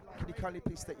 Craig, can you kindly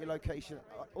please state your location?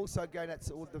 Also going out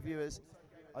to all the viewers,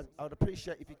 I'd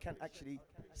appreciate if you can actually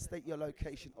state your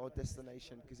location or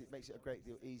destination, because it makes it a great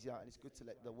deal easier, and it's good to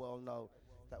let the world know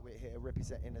that we're here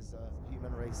representing as a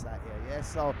human race out here, yeah?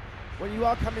 So when you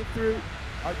are coming through,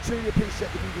 I truly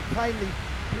appreciate if you could kindly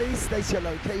please state your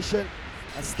location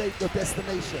and state your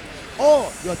destination, or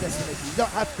your destination. You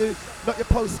don't have to, not your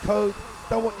postcode,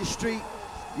 don't want your street,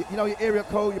 you know, your area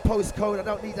code, your postcode, I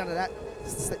don't need none of that.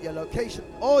 Just state your location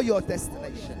or your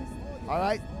destination, all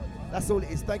right? That's all it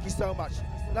is. Thank you so much.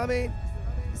 You know what I mean?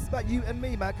 It's about you and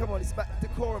me, man. Come on, it's about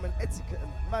decorum and etiquette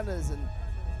and manners and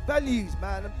values,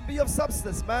 man. And be of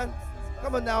substance, man.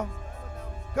 Come on now.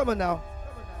 Come on now.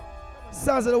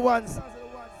 Sounds of the ones.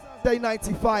 Day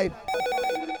 95.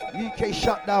 UK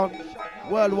shutdown.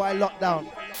 Worldwide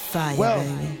lockdown. Fire, well,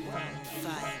 baby.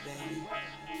 Fire, baby.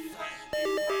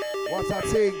 What a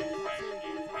thing.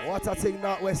 What a thing,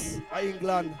 Northwest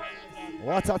England.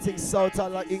 What a thing, South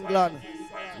like England.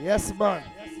 Yes, man.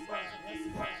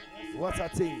 What a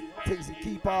thing. Things to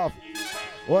keep off.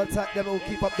 One time them will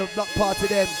keep up the block party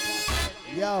then.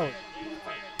 Yo.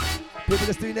 People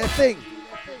just doing their thing.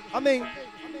 I mean,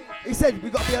 he said we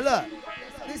got to be alert.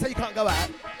 He didn't say you can't go out.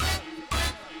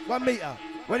 1 meter.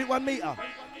 When it 1 meter?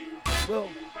 Well,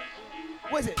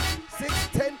 what is it? 6,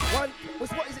 10, 1?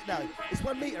 What is it now? It's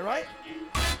 1 meter, right?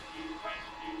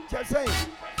 Do you know what I'm saying?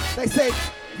 They said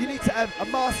you need to have a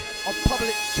mask of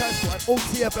public transport and all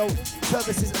TFL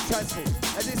services and transport.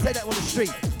 They didn't say that on the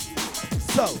street.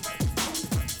 So,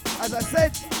 as I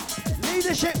said,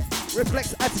 leadership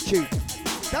reflects attitude.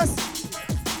 That's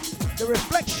the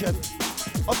reflection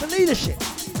of the leadership.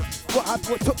 what happened,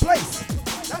 what took place.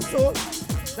 That's all.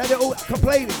 Now they're all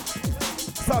complaining.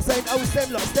 Start saying, oh,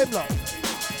 stem lock.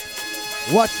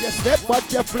 Watch your step,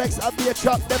 watch your flex, I'll be a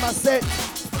trap, them I said.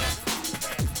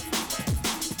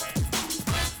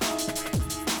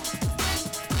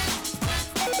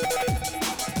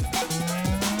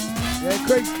 Yeah,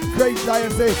 Craig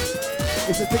Lion says,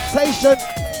 it's a dictation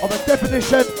of a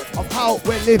definition of how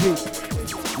we're living.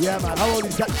 Yeah, man, how old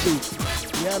is that chief?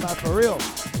 Yeah, man, for real.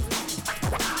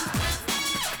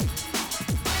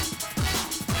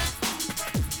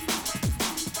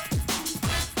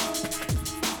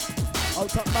 Old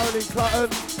top Marilyn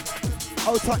Clutton.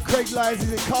 Old top Craig Lyons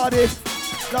is in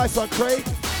Cardiff. Nice one, Craig.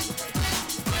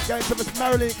 Going to Miss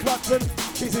Marilyn Clutton.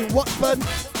 She's in Watford.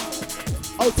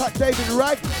 Old top David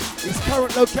Ragg. His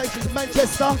current location is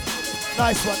Manchester.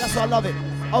 Nice one, that's why I love it.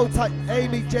 Old top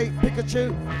Amy J.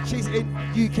 Pikachu. She's in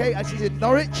UK and she's in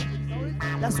Norwich.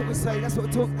 That's what we're saying, that's what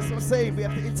we're talking, that's what we're saying. We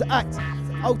have to interact.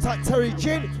 Old top Terry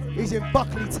Gin. He's in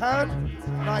Buckley Town.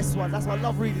 Nice one, that's what I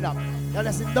love reading up. And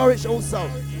that's in Norwich also.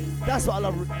 That's what I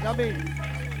love. I mean,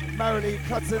 Marilyn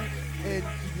Clutton in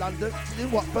London. She's in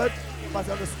Watford. But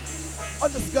on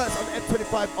the skirts on the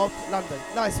M25 of London.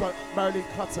 Nice one, Marilyn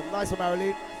Clutton. Nice one,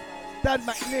 Marilyn. Dan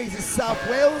McNeese in South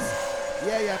Wales.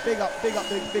 Yeah, big up.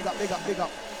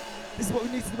 This is what we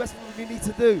need to do. That's what we need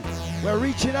to do. We're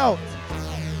reaching out.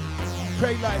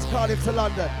 Craig Lights, Cardiff to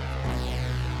London.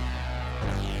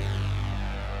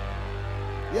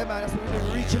 Yeah, man, that's what we're doing.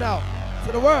 We're reaching out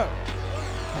to the world.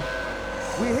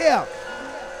 We're here.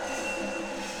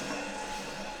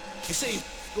 You see,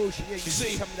 you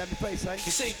see, coming down my face, eh?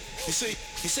 you see. You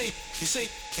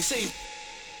see.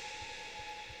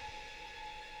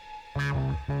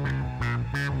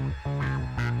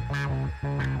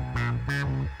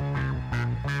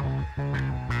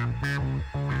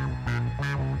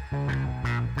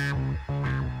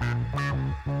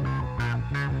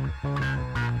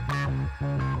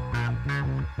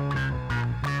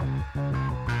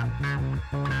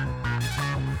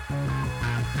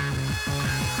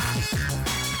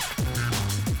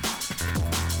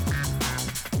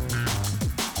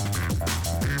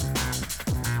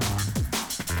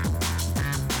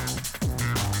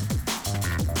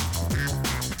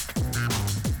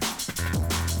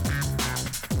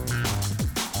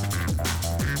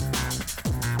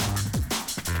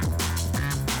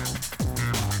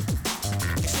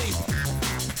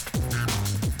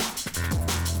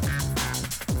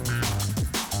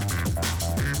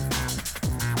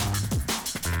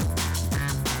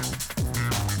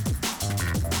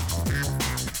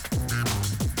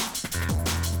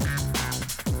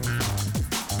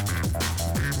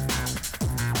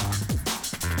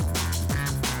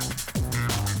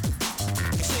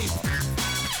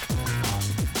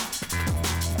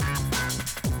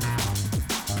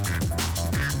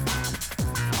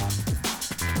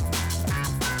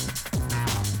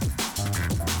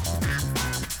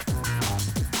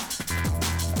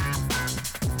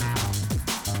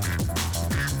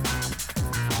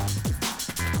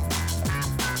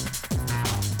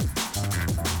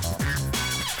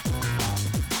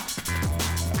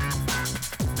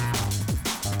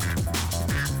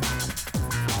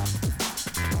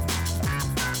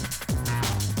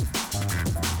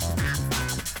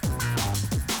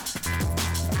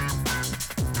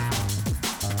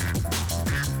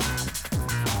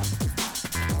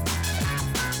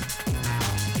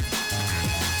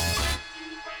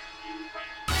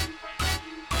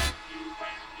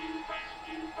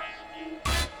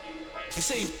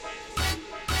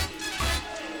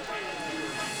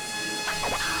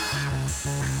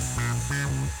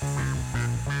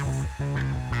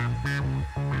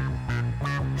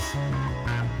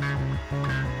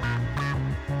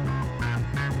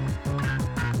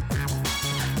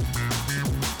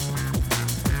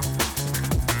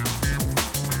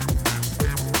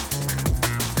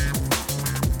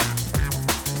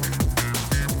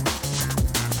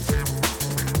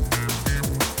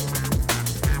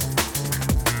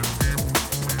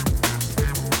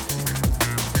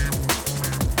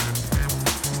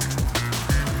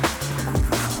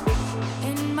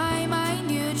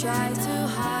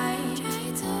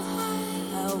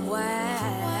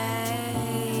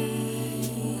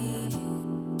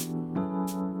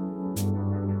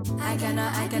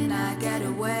 I cannot get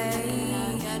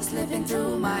away, slipping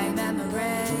through my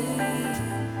memory,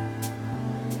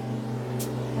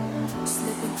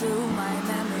 slipping through my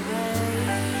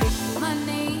memory.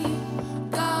 Money,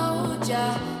 gold,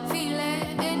 yeah, feel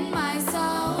it in my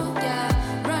soul,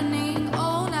 yeah, running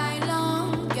all night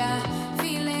long, yeah,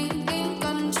 feeling in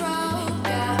control,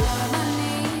 yeah.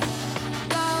 Money,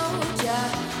 gold, yeah,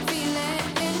 feel it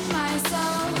in my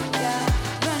soul, yeah.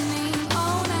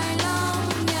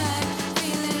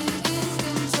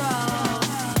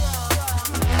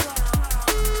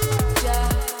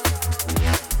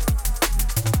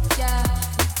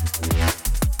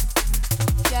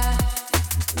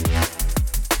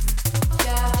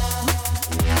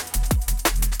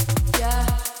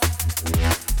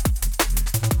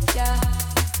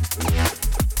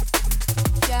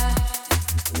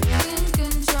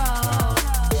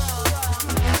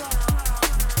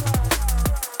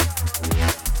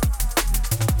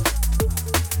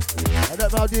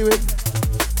 them I'll deal with.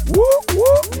 Whoop,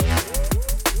 whoop.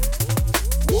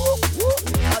 Whoop, whoop.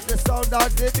 At the sound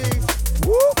of the beast.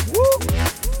 Whoop, whoop.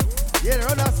 Yeah, they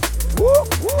run us. Whoop,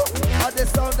 whoop. At the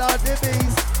sound of the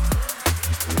beast.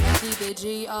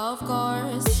 DBG, of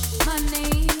course.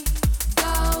 Money,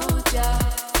 gold, yeah.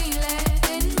 Feel it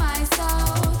in my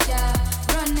soul, yeah.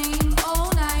 Running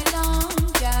all night long,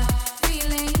 yeah.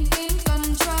 Feeling in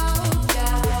control,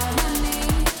 yeah. Money,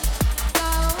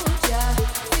 gold, yeah.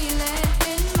 Feel it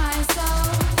in my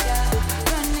soul, yeah.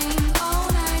 Running all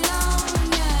night long,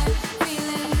 yeah.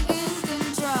 Feeling in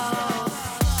control.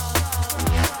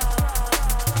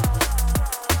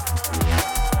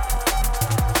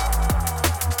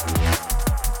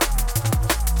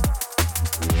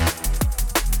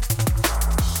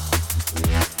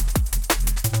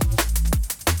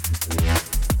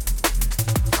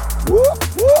 Whoop,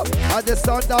 whoop. At the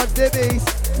sound of the beast.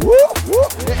 Whoop,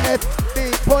 whoop. The FB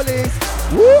police.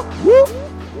 Whoop, whoop.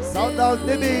 Sound of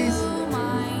the beast. Do you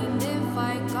mind if I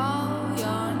call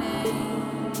your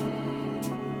name?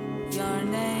 Your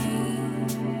name?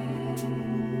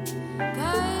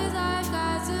 'Cause I've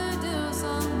got to do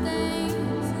something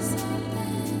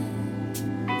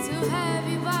to have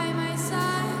you by my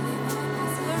side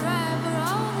forever,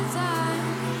 all the time.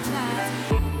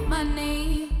 That's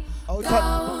money.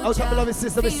 Out of beloved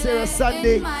sister, Miss Sarah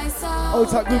Sandy.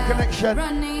 Out of Group Connection.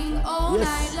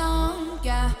 Yes.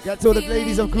 Get to all the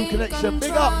ladies of Group Connection.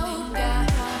 Big up.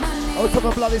 Out of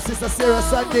my beloved sister, Sarah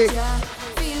Sandy.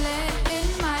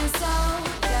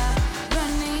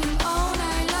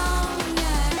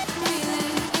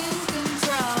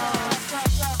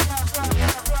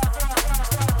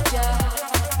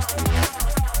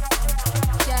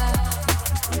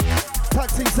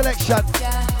 Taxi selection.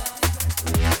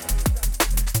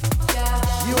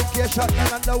 UK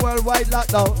shutdown and the worldwide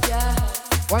lockdown.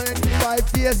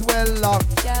 185 days well long.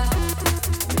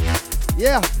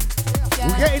 Yeah,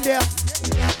 we're getting there.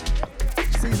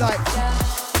 Seems like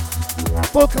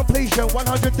full completion,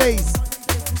 100 days.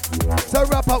 So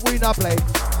wrap up, we not play.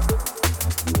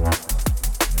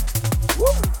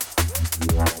 Woo.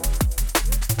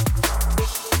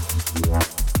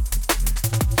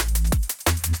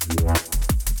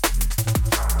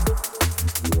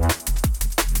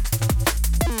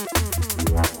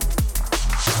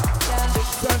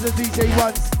 The DJ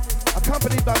once,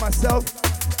 accompanied by myself.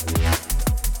 Yeah,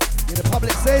 the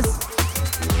public says,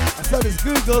 and so does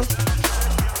Google,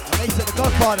 and they say the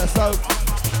Godfather, so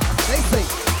they say.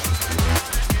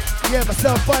 Yeah,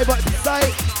 myself, 5IVE-O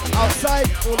inside,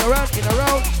 outside, all around, in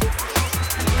around.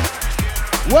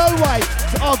 Worldwide,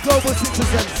 to all global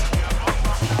citizens.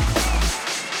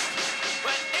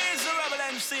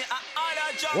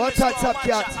 What touch up,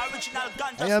 cat?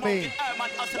 You know what I mean?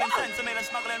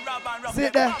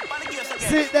 Sit there.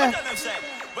 Sit there.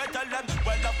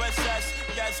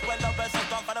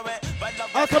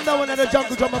 How come that one at the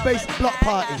Jungle Drum and Bass block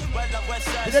party?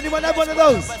 Did anyone have one of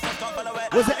those?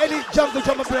 Was there any Jungle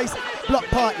Drum and Bass block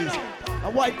parties?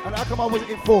 And why? And how come I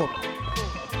wasn't informed?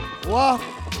 What?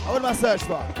 What am I search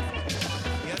for?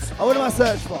 What am I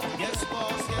search for? Yes,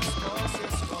 boss, yes, boss,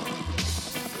 yes, boss.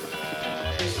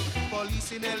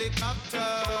 Police in helicopter.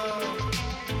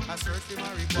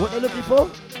 What they looking for?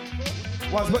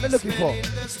 What they looking for?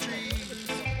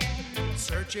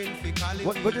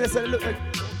 What did they say they look like?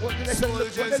 What did they say they look?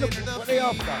 What they looking? What they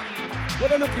after? What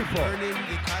they looking for?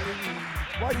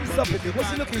 Why is he stopping me? What's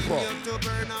he looking for? Is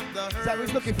that what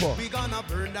he's looking for? We gonna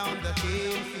burn down the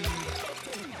cane field.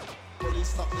 Police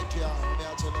stop the car, may I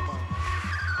tell them, man.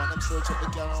 When them search up the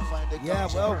car and find the car. Yeah,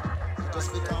 well. Just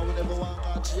because we never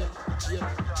want to jail.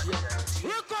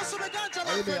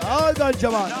 Hey, all ganja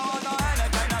man.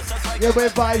 Yeah, we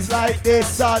vibes like this,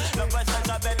 son.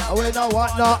 And we don't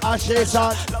want no ashes,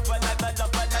 son.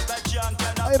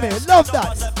 Hey, man, love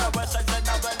that.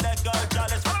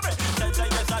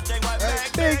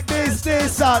 Hey, big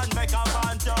business, son.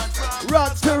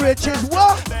 Rock to riches,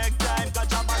 what?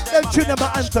 Them tune them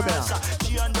an anthem now.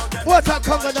 What a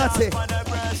Conganati.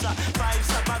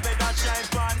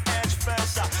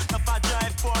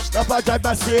 If I drive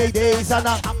Mercedes and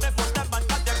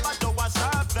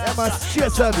yeah, man,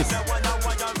 straight service.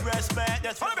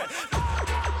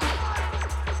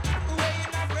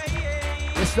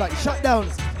 It's like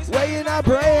shutdowns. Way in our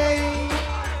brain.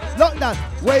 Lockdown.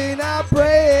 Way in our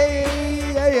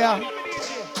brain. Yeah.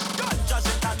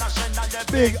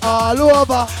 Big all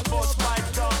over.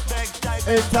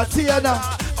 Entertainer.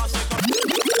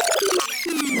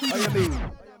 How you mean?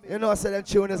 You know I said them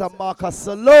tunes is a marker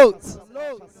salute.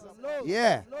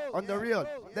 Yeah, on the real.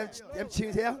 Them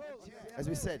tunes here, as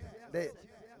we said, they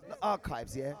the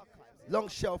archives, yeah. Long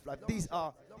shelf life. These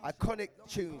are iconic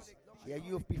tunes. Yeah,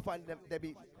 you'll be finding them, they'll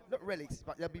be, not relics,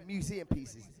 but they'll be museum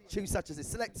pieces. Tunes such as the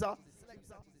Selector.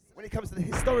 When it comes to the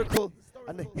historical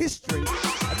and the history,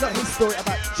 and not his story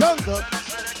about jungle,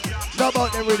 not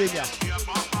about them rhythm, yeah.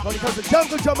 When it comes to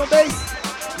jungle drum and bass,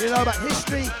 you know about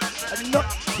history and not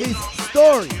his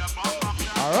story.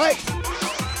 Alright?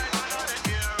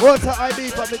 Water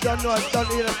IB, but me don't know,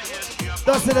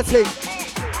 don't see the thing.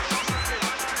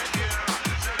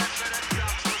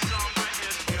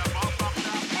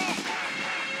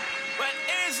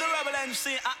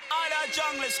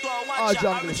 Our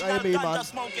junglers, I mean, man.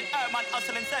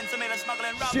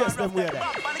 Shit them way there.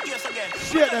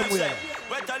 Shit them way there.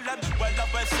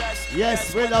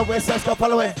 Yes, we love West Side, stop all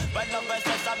the way.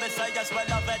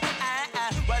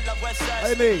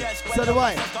 I mean, so do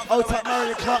I. Out at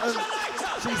Marilyn Cotton,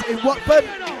 she's in Watford.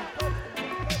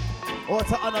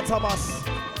 Out at Anna Thomas.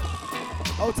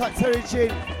 Out at Terry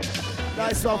Jean.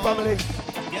 Nice one, family.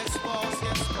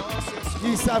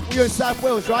 You're in South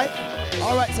Wales, right?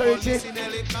 All right, Terry Jean.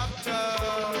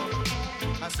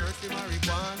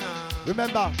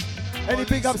 Remember, any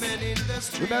big ups,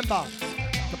 remember,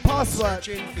 the password,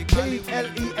 PLEASE.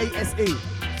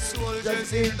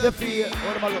 Just in the field,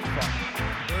 what am I looking for?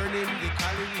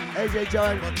 AJ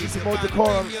John, he's more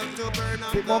decorum, a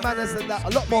bit more manners than that, a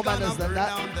lot more manners than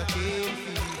that.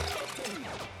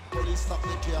 Police stop the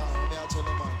car, I tell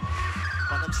them, man.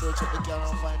 Man, them search up the car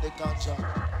and find the ganja.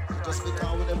 Just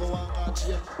because we never want to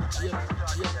cheer.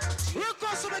 Here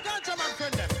comes the ganja, man,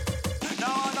 friend them.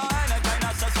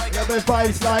 Never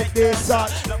vibes like this, son.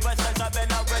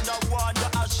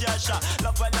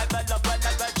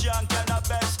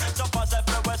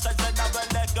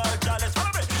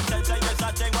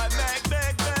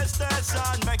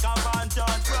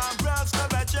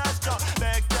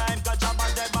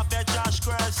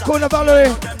 Corner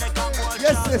Valerie.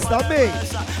 Yes, sister, me.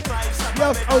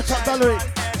 Yes, old chap Valerie.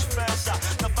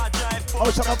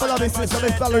 Old chap, my beloved sister,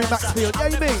 Miss Valerie Maxfield. Yeah,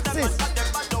 you mean, sis?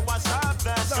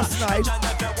 It's not a snipe.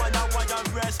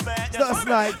 It's not a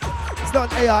snipe. It's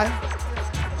not an AI.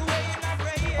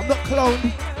 I'm not cloned.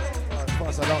 As far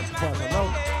as I know.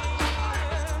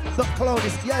 I'm not cloned.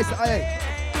 It's IA.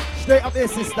 Straight up there,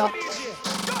 sister.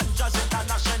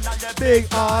 Big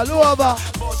all over.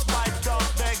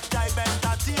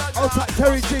 Out at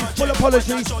Terry G, full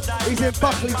apologies. He's in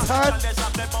Buckley Town.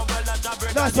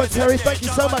 Nice one, Terry. Thank you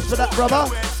so much for that, brother.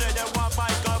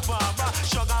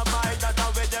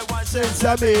 Since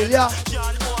Amelia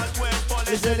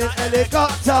is in an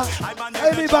helicopter.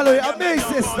 Amy Valerie, I'm me,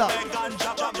 sister.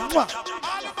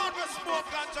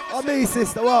 I'm me,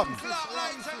 sister. What?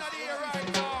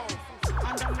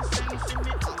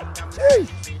 Jeez.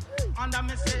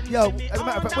 Yo, as a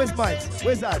matter of fact, where's mine?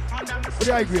 Where's that? What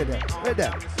do I agree with there? Right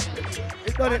there.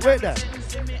 It's got it right there.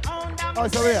 Oh,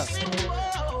 it's over here.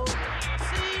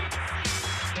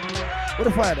 What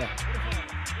the fire there?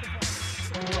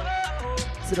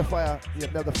 See the fire? Yeah,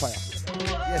 another fire.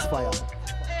 Yes, fire.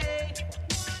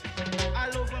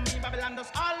 All over me, Babylon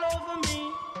does all over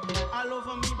me. All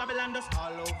over me, Babylon does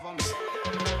all over me.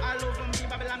 All over me,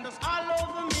 Babylon does all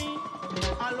over me.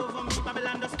 All over me,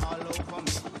 Babylon does all over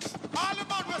me. All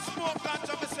about the smoke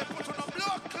ganja, me say put on a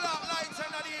blood clot lights in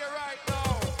the air right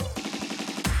now.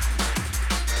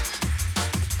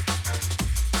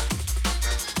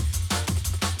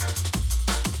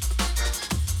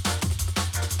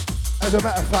 As a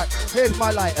matter of fact, here's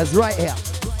my lighters right here.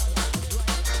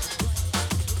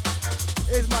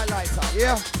 Here's my lighter,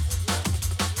 yeah?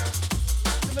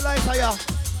 Here's my lighter, yeah?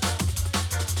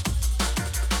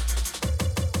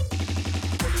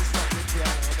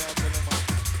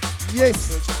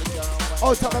 Yes.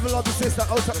 Oh, top of a lovely sister.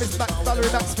 Oh, top Miss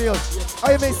Valerie Maxfield.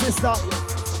 Oh, you mean sister?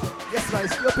 Yes, man.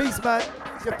 It's your piece, man.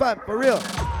 It's your fam, for real.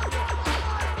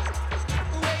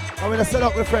 I'm gonna set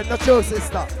up with friend, not your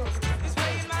sister.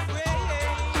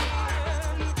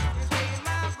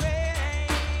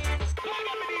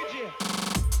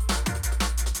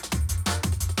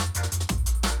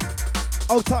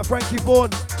 Old type Frankie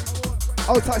Vaughan.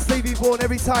 Old type Stevie Vaughan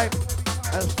every time.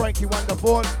 And Frankie Wonder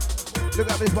Vaughan. Look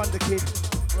at this Wonder Kid.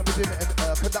 I'm doing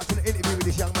conducting an interview with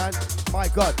this young man. My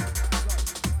God.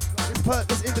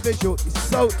 This individual is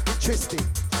so interesting.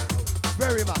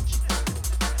 Very much.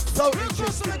 So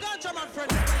interesting. And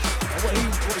what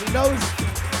he knows.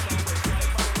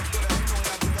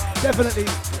 Definitely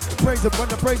one of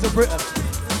the praise of Britain.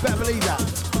 You better believe that.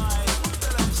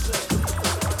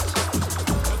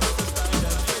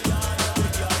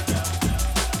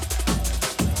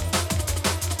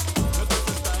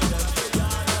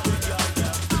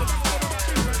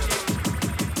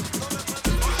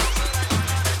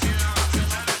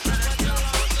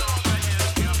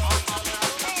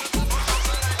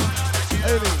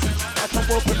 I come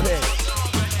well prepared.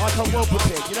 I come well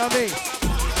prepared, you know what I mean?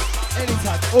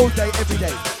 Anytime, all day, every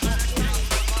day.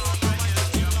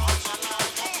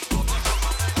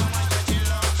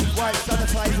 White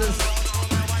sanitizers.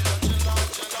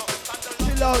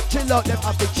 Chill out, them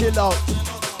happy, chill out.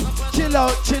 Chill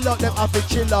out, them happy,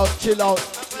 chill out.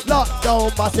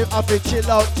 Lockdown, massive happy,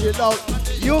 chill out.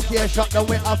 UK shut down,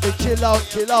 we happy, chill out.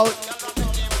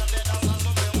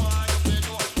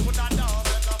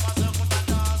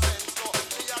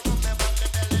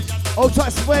 Old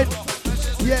tight Sven.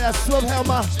 Yeah, that's Swim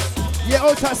Helmer. Yeah,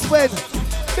 old tight Sven.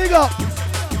 Big up.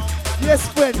 Yes,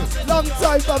 Sven. Long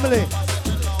time family.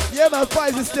 Yeah, man,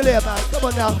 5IVE is still here, man. Come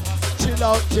on now. Chill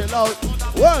out.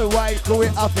 Worldwide crew, we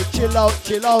happy, chill out.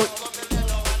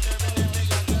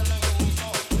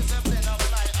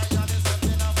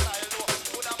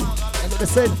 That's what they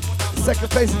said. Second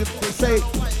place is they say,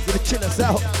 gonna chill us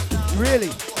out.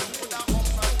 Really?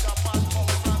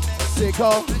 Sick,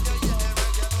 huh?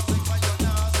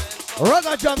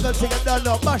 Rugger jungle thing and done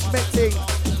now, bashment thing.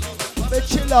 But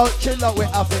chill out, we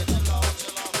happy.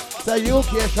 So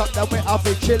UK shut down, we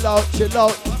happy, chill out.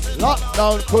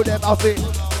 Lockdown, crew them happy.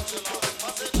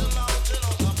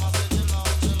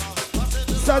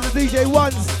 Sound of DJ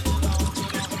Ones.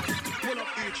 Pull up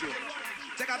DJ.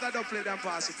 Take out that dub plate and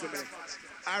pass it to me.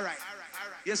 Alright.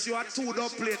 Yes, you are 2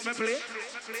 dub plate. Me play.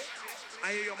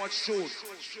 I hear you much shows.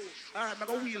 Alright, I'm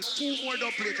going to wheel 2 more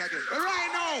dub plate again. Right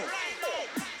now.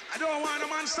 I don't want a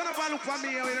man stand up and look for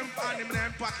me with them and him in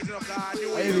them pocket of God.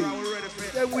 You ready for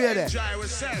it? They're weird.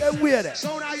 They're weird.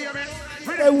 So now hear me?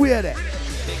 They're weird.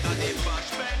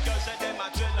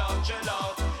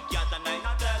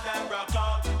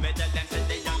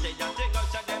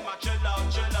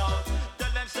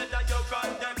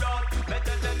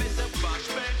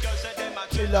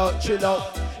 Chill out.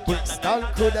 Brixton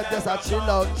could have just a chill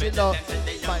out.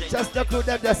 Manchester could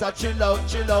have just a chill out.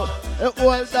 The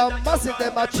old and massive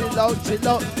them a chill out.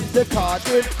 The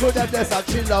Cardiff could have just a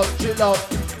chill out.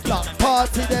 Black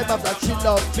party them have a chill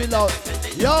out.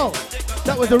 Yo,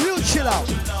 that was the real chill out.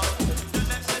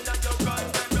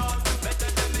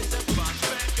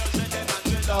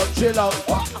 Chill out.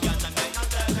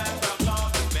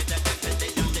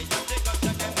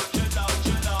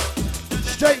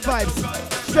 Straight vibes,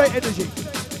 straight energy.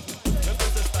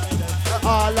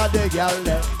 All of the girls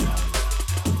there.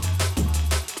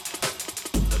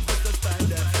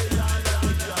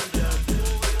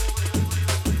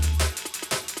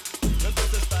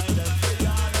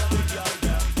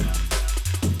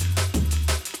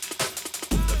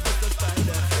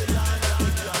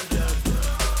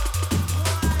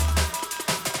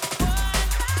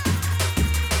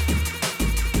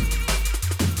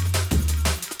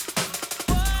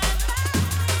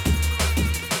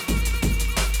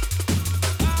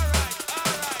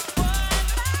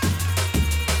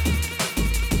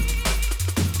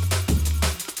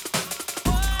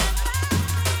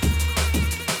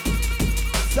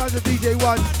 Sounds of DJ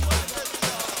One.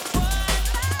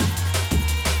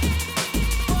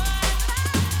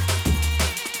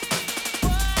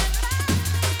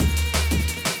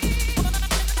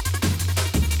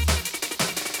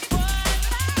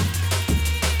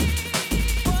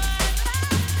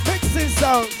 Mixing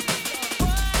sounds.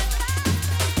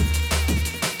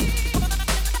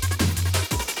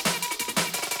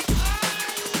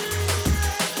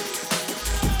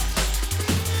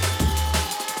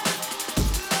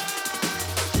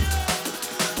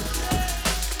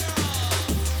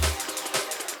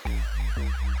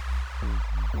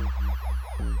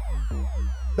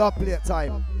 Dub plate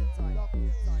time.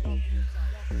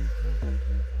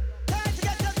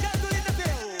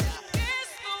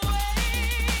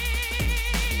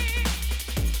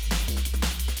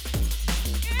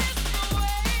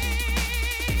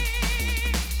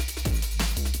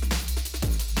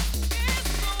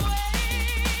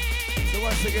 So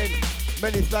once again,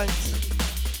 many thanks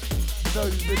to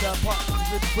those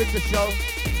with the show.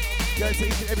 Going to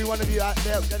each and every one of you out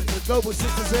there, going to the global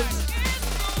citizens.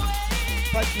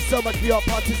 Thank you so much for your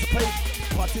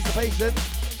participation.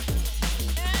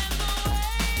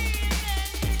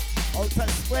 Old Tech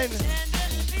Spring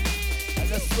and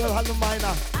the Swell Handle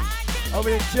Miner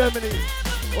over in Germany.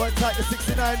 Old Tech the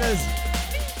 69ers.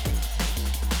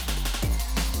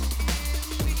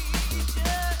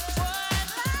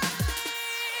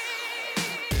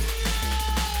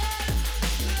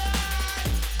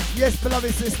 Yes,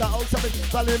 beloved sister, Old Tech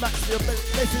Valerie Maxfield,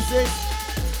 blessings sis.